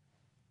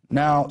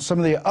 Now, some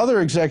of the other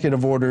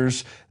executive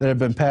orders that have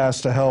been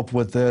passed to help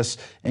with this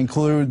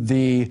include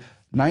the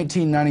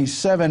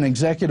 1997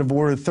 Executive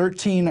Order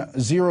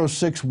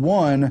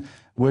 13061,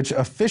 which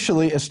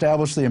officially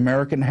established the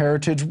American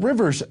Heritage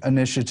Rivers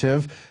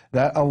Initiative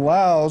that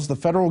allows the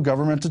federal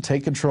government to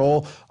take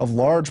control of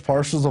large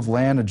parcels of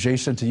land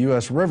adjacent to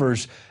U.S.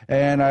 rivers.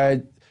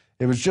 And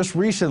it was just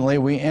recently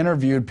we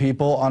interviewed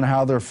people on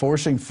how they're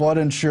forcing flood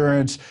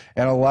insurance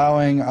and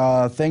allowing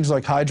things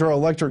like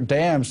hydroelectric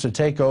dams to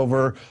take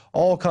over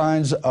all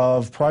kinds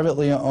of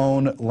privately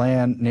owned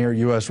land near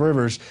U.S.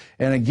 rivers.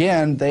 And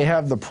again, they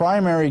have the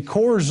primary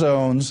core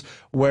zones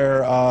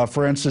where,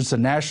 for instance, a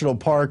national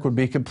park would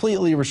be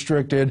completely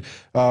restricted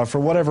for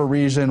whatever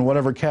reason,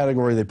 whatever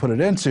category they put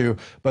it into.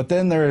 But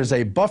then there is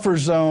a buffer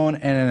zone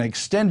and an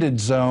extended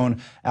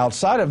zone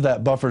outside of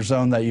that buffer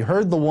zone that you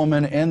heard the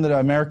woman in the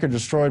America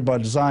Destroyed by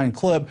Design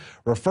clip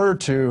refer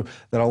to,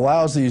 that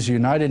allows these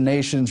United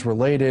Nations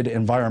related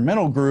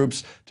environmental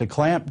groups to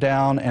clamp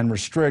down and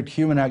restrict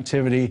human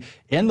activity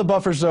in the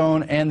buffer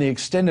zone and the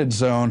extended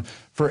zone.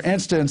 For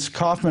instance,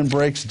 Kaufman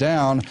breaks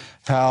down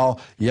how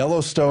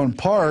Yellowstone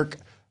Park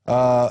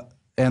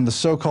and the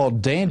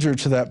so-called danger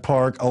to that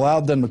park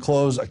allowed them to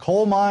close a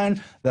coal mine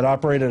that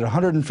operated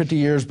 150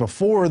 years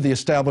before the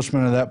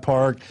establishment of that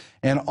park,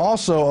 and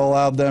also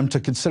allowed them to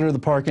consider the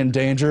park in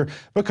danger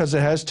because it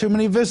has too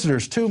many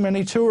visitors, too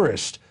many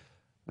tourists.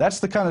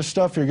 That's the kind of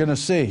stuff you're going to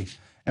see.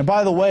 And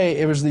by the way,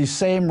 it was these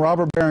same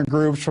robber baron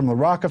groups, from the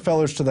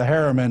Rockefellers to the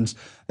Harrimans,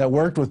 that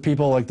worked with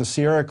people like the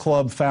Sierra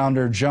Club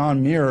founder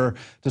John Muir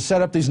to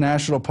set up these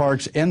national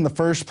parks in the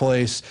first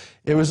place.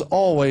 It was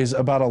always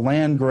about a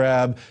land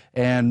grab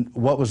and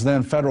what was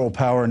then federal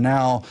power,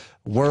 now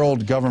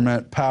world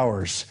government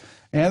powers.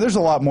 And there's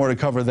a lot more to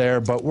cover there,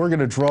 but we're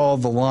going to draw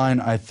the line,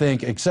 I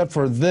think, except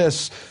for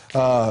this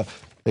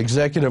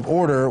executive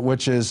order,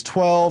 which is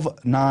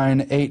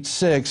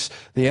 12986,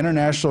 the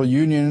International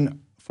Union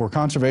for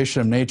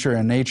Conservation of Nature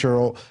and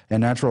Natural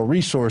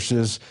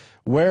Resources,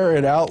 where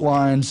it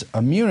outlines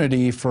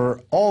immunity for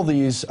all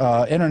these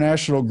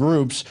international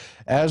groups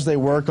as they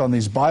work on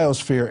these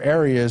biosphere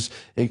areas.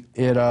 It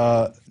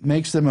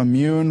makes them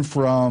immune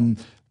from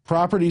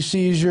property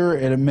seizure,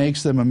 and it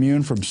makes them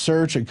immune from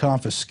search and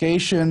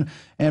confiscation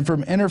and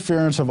from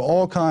interference of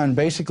all kind,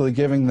 basically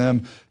giving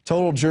them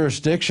total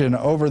jurisdiction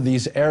over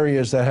these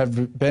areas that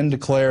have been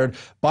declared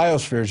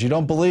biospheres. You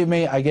don't believe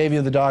me? I gave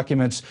you the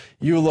documents.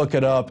 You look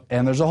it up,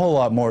 and there's a whole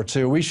lot more,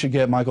 too. We should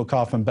get Michael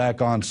Kaufman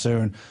back on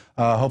soon.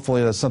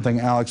 Hopefully that's something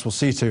Alex will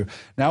see to.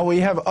 Now, we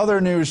have other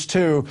news,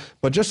 too,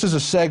 but just as a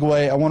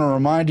segue, I want to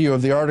remind you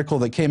of the article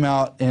that came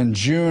out in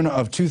June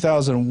of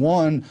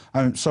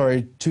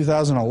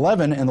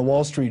 2011 in the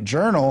Wall Street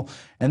Journal,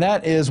 and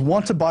that is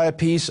want to buy a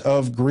piece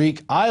of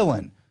Greek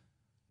island.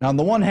 Now, on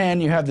the one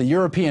hand, you have the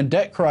European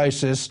debt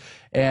crisis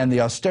and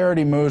the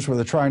austerity moves where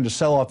they're trying to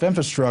sell off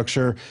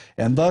infrastructure,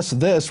 and thus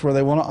this, where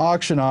they want to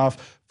auction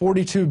off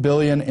 $42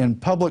 billion in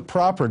public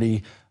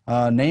property,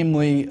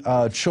 namely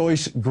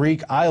choice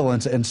Greek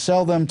islands, and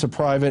sell them to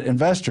private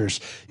investors.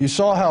 You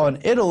saw how in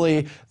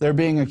Italy they're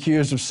being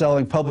accused of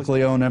selling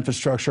publicly owned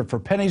infrastructure for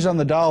pennies on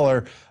the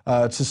dollar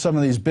to some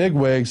of these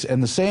bigwigs,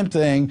 and the same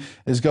thing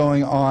is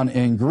going on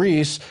in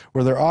Greece,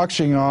 where they're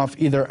auctioning off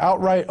either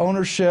outright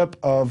ownership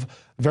of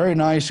very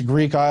nice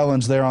Greek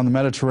islands there on the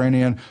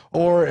Mediterranean,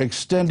 or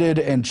extended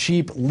and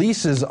cheap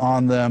leases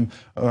on them,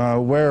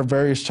 where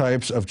various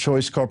types of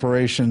choice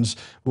corporations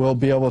will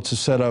be able to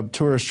set up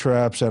tourist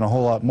traps and a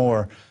whole lot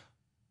more.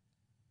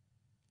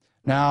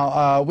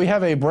 Now, we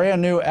have a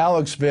brand new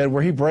Alex vid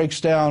where he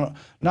breaks down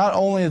not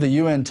only the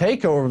UN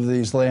takeover of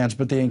these lands,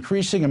 but the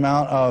increasing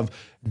amount of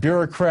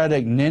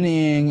bureaucratic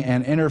ninnying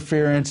and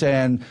interference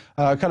and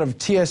kind of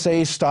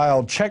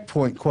TSA-style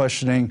checkpoint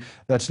questioning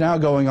that's now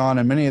going on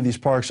in many of these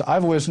parks.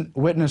 I've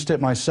witnessed it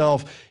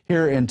myself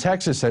here in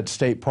Texas at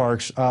state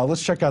parks.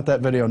 Let's check out that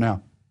video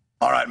now.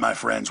 All right, my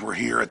friends, we're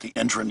here at the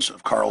entrance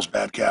of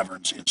Carlsbad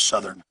Caverns in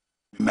southern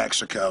New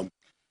Mexico,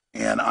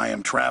 and I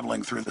am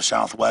traveling through the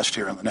Southwest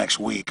here in the next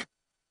week.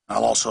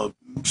 I'll also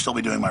still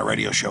be doing my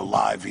radio show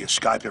live via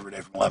Skype every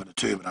day from 11 to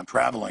 2, but I'm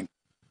traveling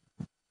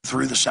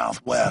through the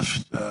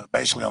Southwest,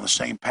 basically on the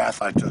same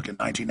path I took in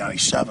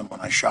 1997 when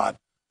I shot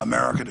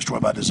America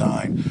Destroyed by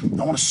Design.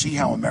 I want to see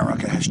how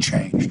America has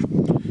changed,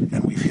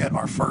 and we've hit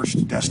our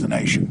first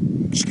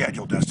destination,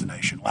 scheduled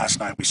destination. Last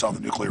night we saw the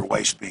nuclear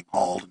waste being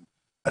hauled, and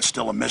that's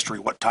still a mystery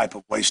what type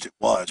of waste it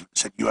was. It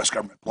said U.S.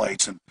 government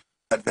plates, and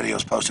that video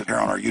is posted here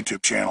on our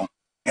YouTube channel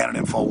and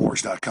at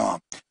Infowars.com.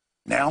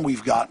 Now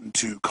we've gotten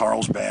to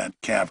Carlsbad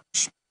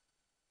Caverns.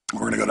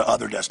 We're going to go to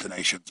other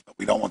destinations, but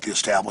we don't want the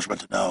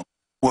establishment to know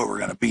where we're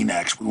going to be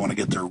next. We want to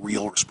get their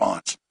real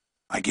response.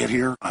 I get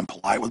here, I'm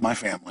polite with my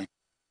family.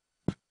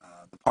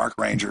 The park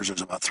rangers,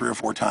 there's about 3 or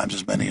 4 times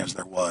as many as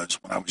there was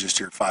when I was just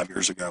here 5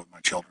 years ago with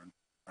my children,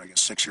 or I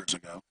guess 6 years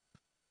ago.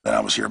 Then I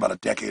was here about a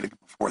decade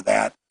before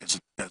that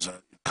as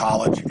a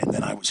college, and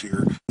then I was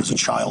here as a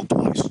child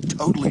twice.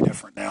 Totally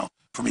different now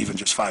from even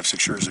just 5,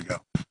 6 years ago.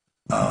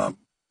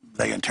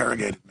 They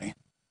interrogated me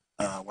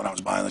when I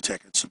was buying the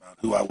tickets about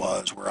who I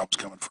was, where I was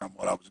coming from,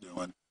 what I was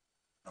doing,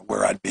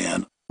 where I'd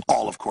been.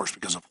 All, of course,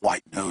 because of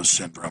white nose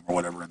syndrome or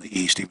whatever in the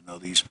East, even though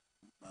these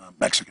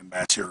Mexican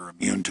bats here are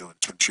immune to it.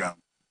 It's been shown.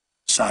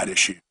 Side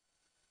issue.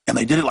 And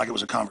they did it like it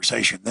was a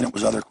conversation. Then it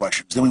was other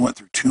questions. Then we went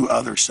through 2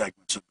 other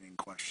segments of being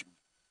questioned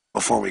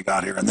before we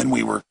got here. And then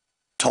we were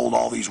told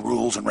all these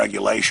rules and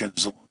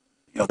regulations,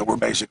 that we're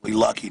basically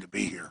lucky to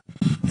be here.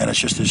 And it's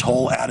just this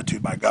whole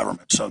attitude by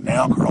government. So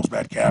now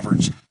Carlsbad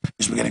Caverns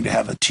is beginning to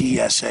have a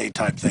TSA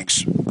type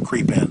things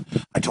creep in.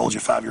 I told you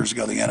 5 years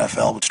ago the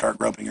NFL would start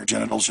groping your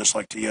genitals just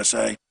like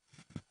TSA.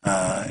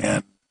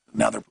 And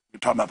now they're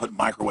talking about putting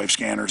microwave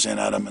scanners in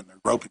at them, and they're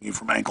groping you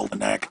from ankle to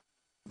neck.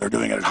 They're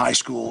doing it at high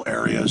school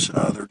areas.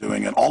 They're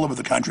doing it all over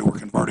the country. We're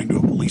converting to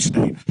a police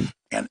state.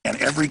 And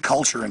every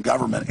culture and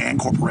government and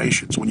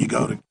corporations, when you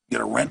go to get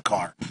a rent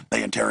car,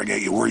 they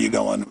interrogate you. Where are you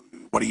going?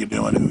 What are you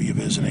doing? Who are you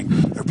visiting?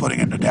 They're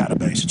putting it in a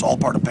database. It's all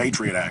part of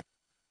Patriot Act.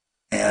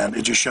 And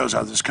it just shows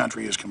how this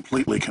country is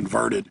completely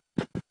converted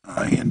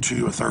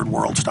into a third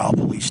world style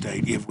police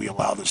state if we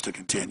allow this to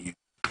continue.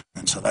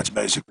 And so that's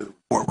basically the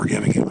report we're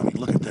giving you. I mean,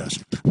 look at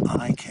this.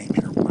 I came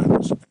here when I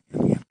was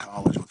in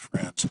college with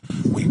friends.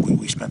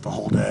 We spent the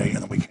whole day,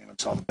 and then we came and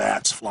saw the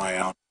bats fly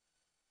out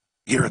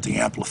here at the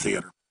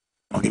amphitheater.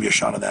 I'll give you a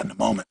shot of that in a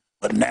moment.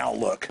 But now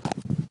look.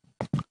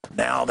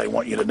 Now they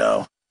want you to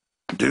know,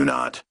 do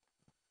not,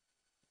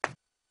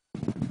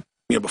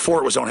 before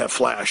it was don't have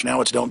flash.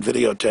 Now it's don't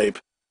videotape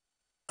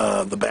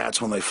the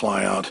bats when they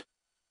fly out,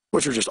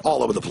 which are just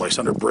all over the place,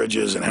 under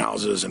bridges and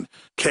houses and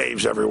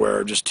caves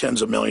everywhere, just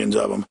tens of millions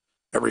of them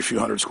every few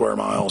hundred square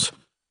miles.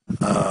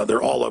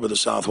 They're all over the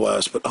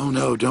Southwest, but oh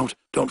no, don't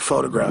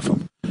photograph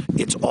them.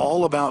 It's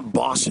all about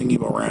bossing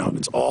you around.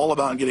 It's all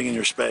about getting in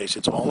your space.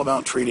 It's all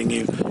about treating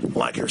you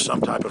like you're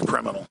some type of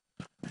criminal.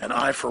 And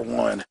I, for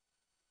one,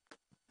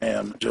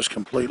 am just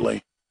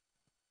completely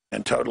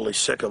and totally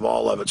sick of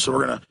all of it. So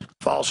we're going to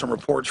follow some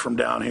reports from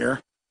down here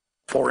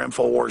for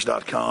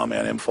Infowars.com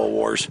and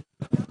Infowars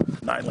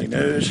Nightly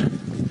News.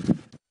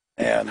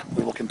 And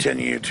we will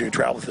continue to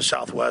travel to the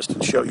Southwest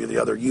and show you the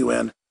other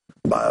UN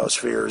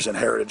biospheres and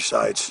heritage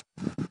sites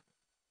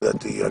that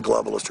the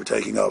globalists are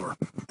taking over.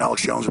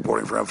 Alex Jones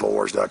reporting for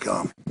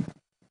Infowars.com.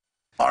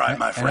 All right,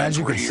 my friends. And as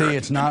you can see,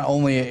 it's not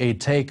only a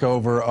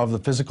takeover of the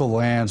physical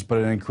lands, but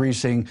an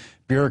increasing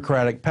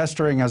bureaucratic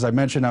pestering. As I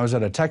mentioned, I was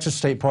at a Texas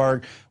state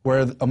park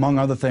where, among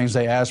other things,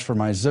 they asked for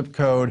my zip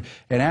code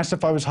and asked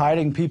if I was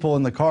hiding people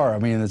in the car. I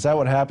mean, is that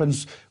what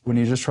happens when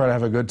you just try to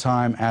have a good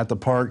time at the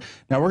park?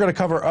 Now, we're going to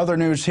cover other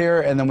news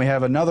here, and then we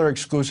have another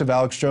exclusive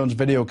Alex Jones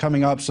video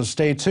coming up, so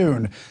stay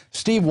tuned.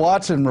 Steve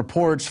Watson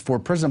reports for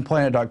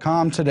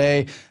PrisonPlanet.com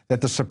today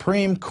that the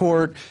Supreme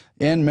Court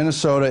in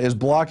Minnesota is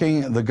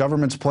blocking the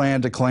government's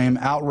plan to claim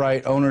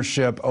outright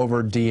ownership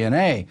over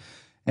DNA.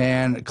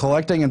 And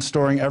collecting and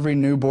storing every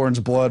newborn's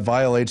blood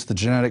violates the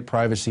Genetic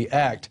Privacy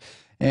Act.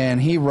 And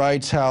he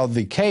writes how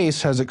the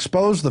case has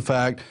exposed the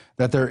fact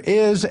that there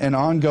is an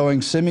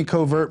ongoing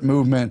semi-covert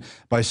movement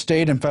by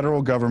state and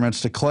federal governments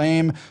to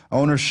claim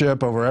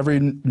ownership over every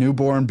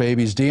newborn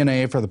baby's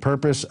DNA for the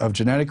purpose of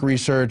genetic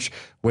research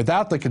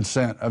without the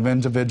consent of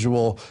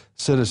individual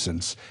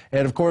citizens.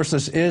 And of course,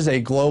 this is a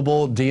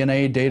global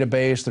DNA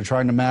database. They're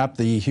trying to map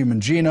the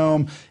human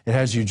genome. It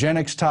has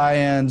eugenics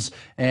tie-ins,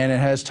 and it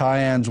has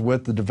tie-ins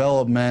with the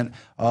development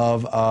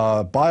of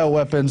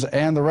bioweapons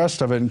and the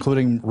rest of it,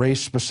 including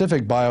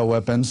race-specific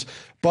bioweapons.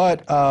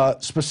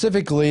 But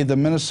specifically, the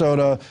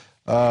Minnesota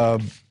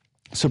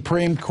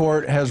Supreme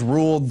Court has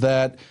ruled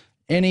that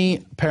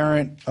any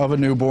parent of a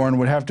newborn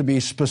would have to be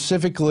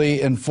specifically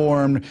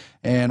informed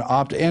and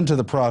opt into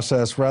the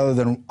process rather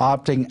than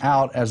opting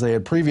out as they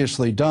had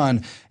previously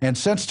done. And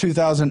since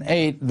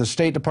 2008, the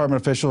State Department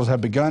officials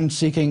have begun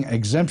seeking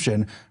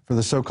exemption for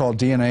the so-called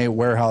DNA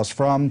warehouse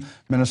from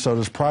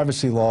Minnesota's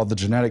privacy law, the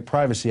Genetic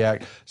Privacy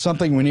Act,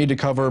 something we need to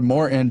cover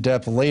more in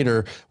depth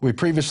later. We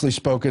previously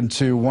spoken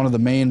to one of the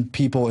main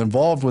people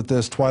involved with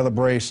this, Twyla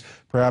Brace.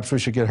 Perhaps we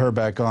should get her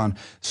back on.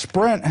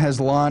 Sprint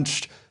has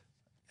launched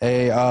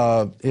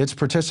its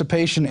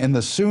participation in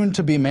the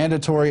soon-to-be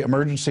mandatory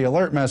emergency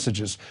alert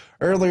messages.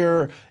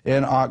 Earlier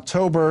in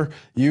October,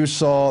 you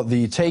saw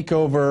the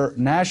takeover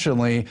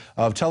nationally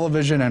of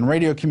television and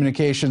radio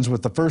communications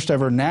with the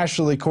first-ever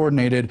nationally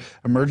coordinated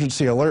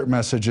emergency alert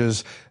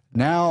messages.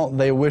 Now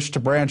they wish to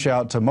branch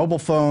out to mobile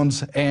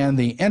phones and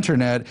the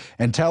internet,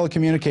 and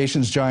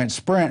telecommunications giant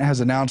Sprint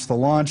has announced the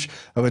launch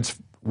of its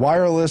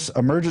wireless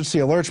emergency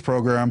alerts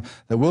program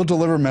that will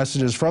deliver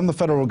messages from the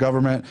federal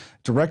government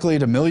directly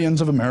to millions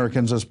of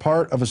Americans as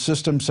part of a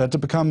system set to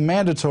become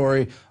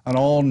mandatory on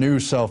all new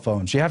cell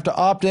phones. You have to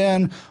opt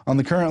in on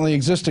the currently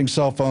existing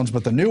cell phones,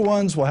 but the new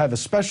ones will have a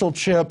special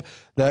chip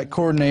that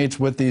coordinates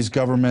with these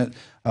government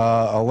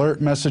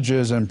alert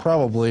messages, and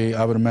probably,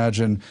 I would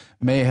imagine,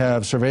 may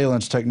have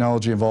surveillance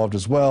technology involved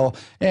as well.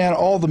 And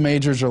all the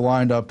majors are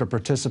lined up to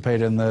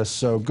participate in this,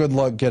 so good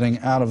luck getting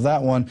out of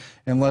that one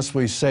unless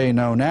we say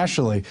no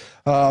nationally.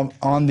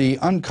 On the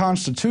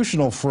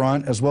unconstitutional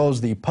front, as well as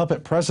the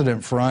puppet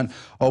president front,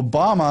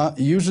 Obama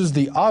uses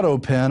the auto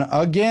pen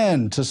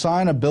again to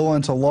sign a bill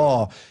into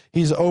law.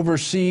 He's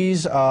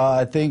overseas,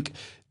 I think,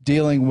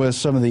 dealing with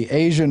some of the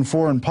Asian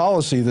foreign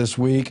policy this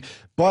week,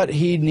 but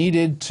he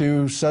needed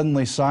to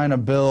suddenly sign a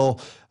bill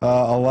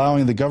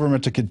allowing the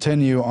government to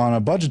continue on a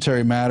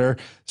budgetary matter,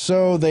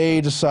 so they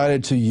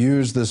decided to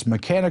use this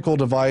mechanical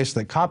device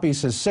that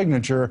copies his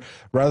signature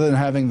rather than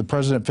having the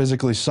president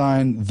physically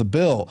sign the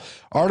bill.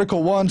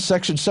 Article 1,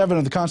 Section 7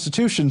 of the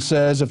Constitution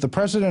says if the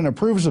president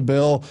approves a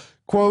bill,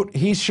 quote,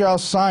 he shall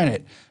sign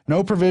it.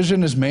 No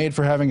provision is made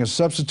for having a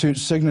substitute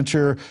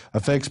signature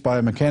affixed by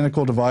a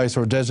mechanical device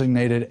or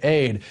designated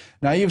aid.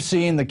 Now, you've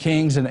seen the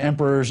kings and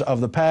emperors of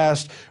the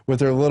past with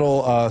their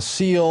little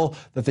seal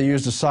that they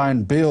use to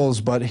sign bills,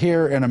 but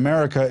here in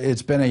America,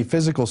 it's been a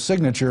physical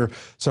signature.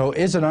 So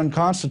is it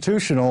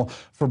unconstitutional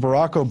for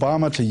Barack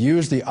Obama to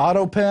use the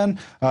auto pen?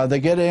 They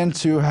get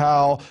into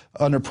how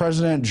under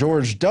President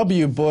George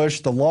W. Bush,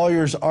 the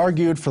lawyers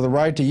argued for the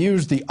right to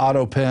use the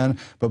auto pen,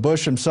 but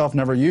Bush himself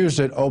never used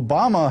it.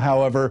 Obama,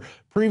 however,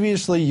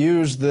 previously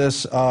used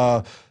this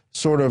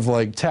sort of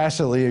like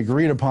tacitly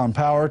agreed upon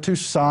power to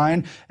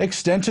sign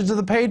extensions of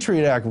the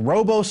Patriot Act.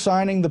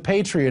 Robo-signing the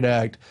Patriot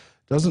Act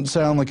doesn't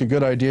sound like a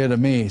good idea to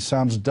me.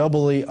 Sounds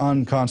doubly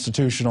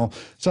unconstitutional,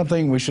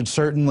 something we should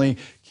certainly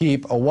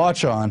keep a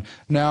watch on.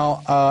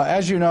 Now,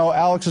 as you know,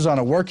 Alex is on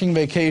a working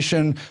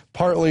vacation,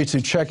 partly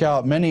to check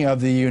out many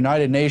of the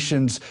United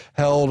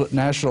Nations-held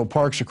national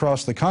parks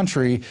across the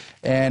country,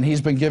 and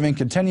he's been giving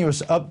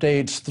continuous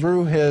updates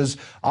through his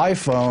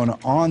iPhone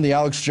on the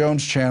Alex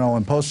Jones channel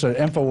and posted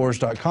at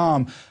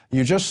Infowars.com.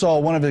 You just saw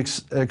one of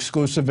his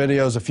exclusive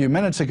videos a few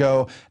minutes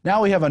ago.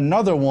 Now we have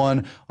another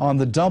one on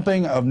the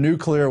dumping of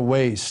nuclear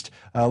waste.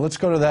 Let's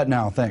go to that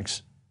now.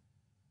 Thanks.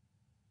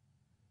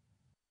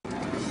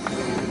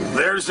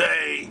 There's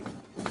a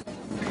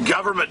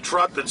government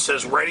truck that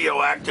says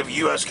radioactive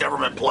U.S.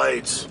 government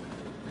plates,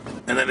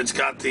 and then it's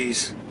got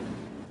these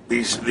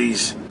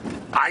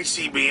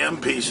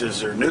ICBM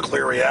pieces or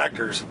nuclear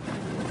reactors.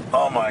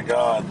 Oh my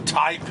God!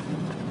 Type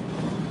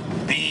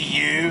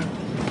BU.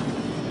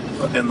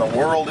 What in the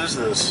world is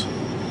this?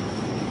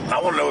 I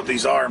want to know what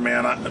these are,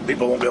 man.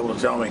 People won't be able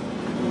to tell me.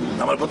 I'm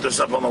going to put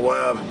this up on the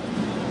web.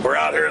 We're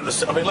out here in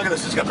the. I mean, look at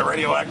this. It's got the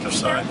radioactive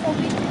sign.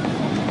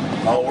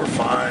 Oh, we're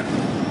fine.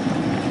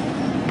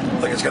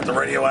 Look, it's got the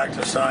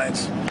radioactive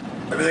signs.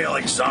 Maybe they got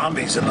like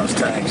zombies in those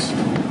tanks.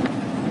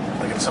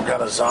 Like it's some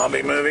kind of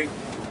zombie movie.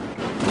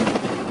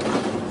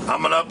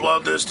 I'm going to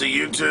upload this to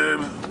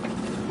YouTube.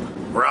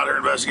 We're out here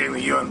investigating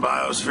the UN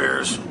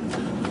biospheres.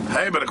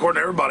 Hey, but according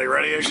to everybody,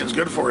 radiation's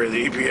good for you.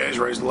 The EPA's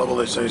raised the level,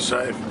 they say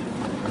safe.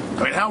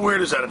 I mean, how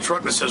weird is that? A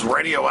truck that says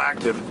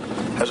radioactive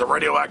has a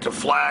radioactive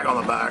flag on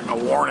the back, a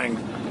warning,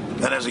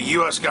 that has a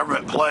U.S.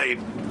 government plate.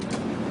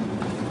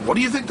 What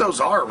do you think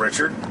those are,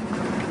 Richard?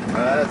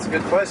 That's a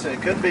good question.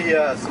 It could be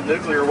some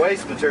nuclear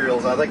waste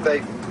materials. I think they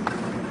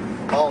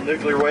haul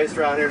nuclear waste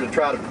around here to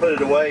try to put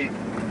it away.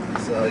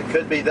 So it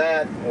could be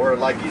that, or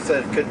like you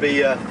said, it could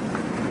be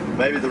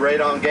maybe the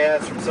radon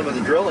gas from some of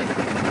the drilling.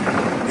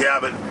 Yeah,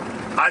 but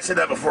I said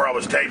that before I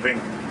was taping,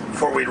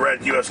 before we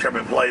read U.S.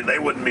 government plate. They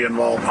wouldn't be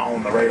involved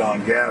hauling the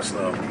radon gas,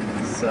 though.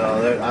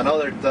 So I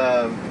know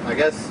that, I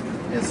guess,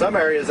 in some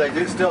areas they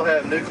do still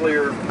have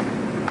nuclear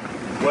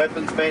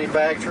weapons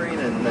manufacturing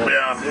and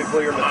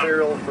nuclear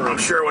material. I'm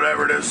sure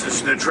whatever it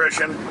is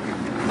nutrition.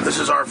 This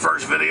is our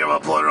first video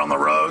uploaded on the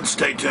road.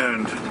 Stay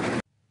tuned.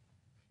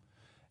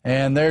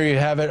 And there you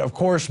have it. Of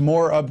course,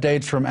 more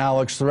updates from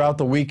Alex throughout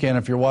the weekend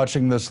if you're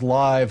watching this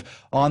live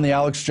on the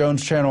Alex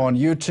Jones channel on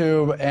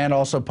YouTube and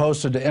also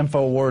posted to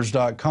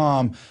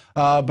Infowars.com.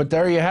 But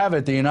there you have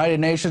it. The United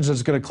Nations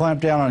is going to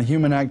clamp down on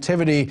human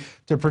activity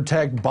to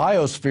protect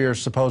biospheres,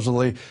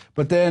 supposedly.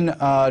 But then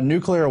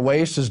nuclear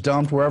waste is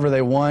dumped wherever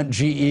they want.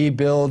 GE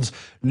builds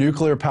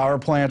nuclear power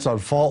plants on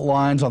fault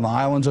lines on the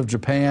islands of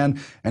Japan.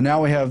 And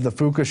now we have the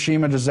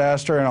Fukushima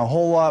disaster and a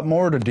whole lot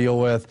more to deal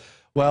with.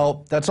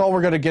 Well, that's all we're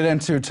going to get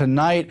into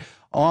tonight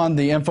on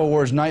the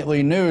InfoWars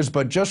Nightly News.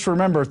 But just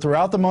remember,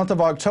 throughout the month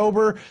of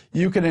October,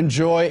 you can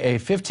enjoy a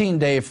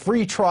 15-day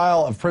free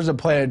trial of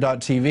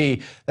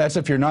PrisonPlanet.tv. That's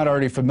if you're not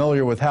already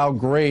familiar with how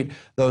great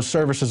those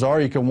services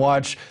are. You can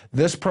watch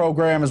this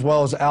program as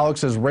well as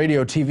Alex's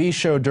radio TV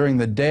show during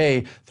the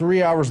day,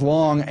 3 hours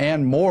long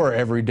and more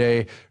every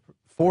day,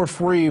 for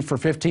free for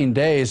 15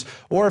 days.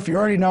 Or if you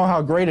already know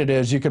how great it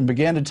is, you can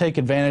begin to take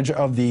advantage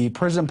of the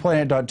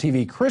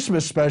PrisonPlanet.tv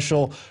Christmas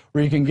special,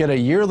 where you can get a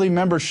yearly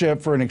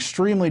membership for an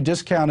extremely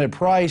discounted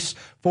price,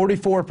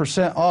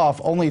 44%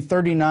 off, only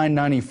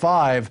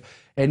 $39.95.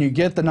 And you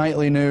get the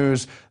nightly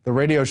news, the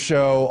radio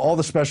show, all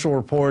the special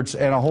reports,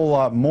 and a whole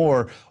lot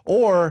more.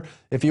 Or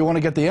if you want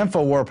to get the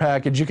InfoWar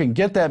package, you can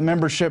get that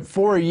membership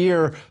for a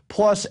year,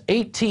 plus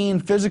 18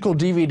 physical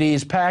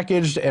DVDs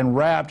packaged and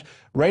wrapped,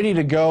 ready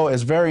to go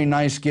as very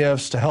nice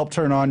gifts to help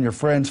turn on your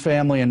friends,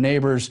 family, and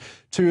neighbors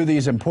to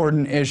these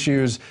important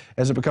issues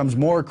as it becomes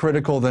more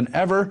critical than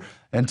ever.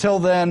 Until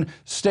then,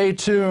 stay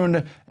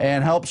tuned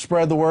and help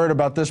spread the word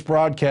about this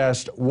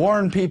broadcast.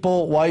 Warn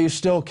people while you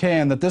still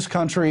can that this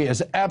country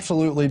is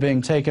absolutely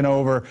being taken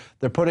over.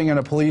 They're putting in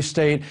a police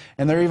state,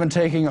 and they're even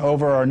taking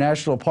over our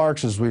national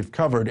parks, as we've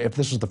covered, if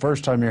this is the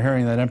first time you're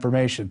hearing that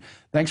information.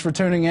 Thanks for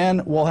tuning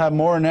in. We'll have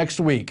more next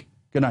week.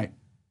 Good night.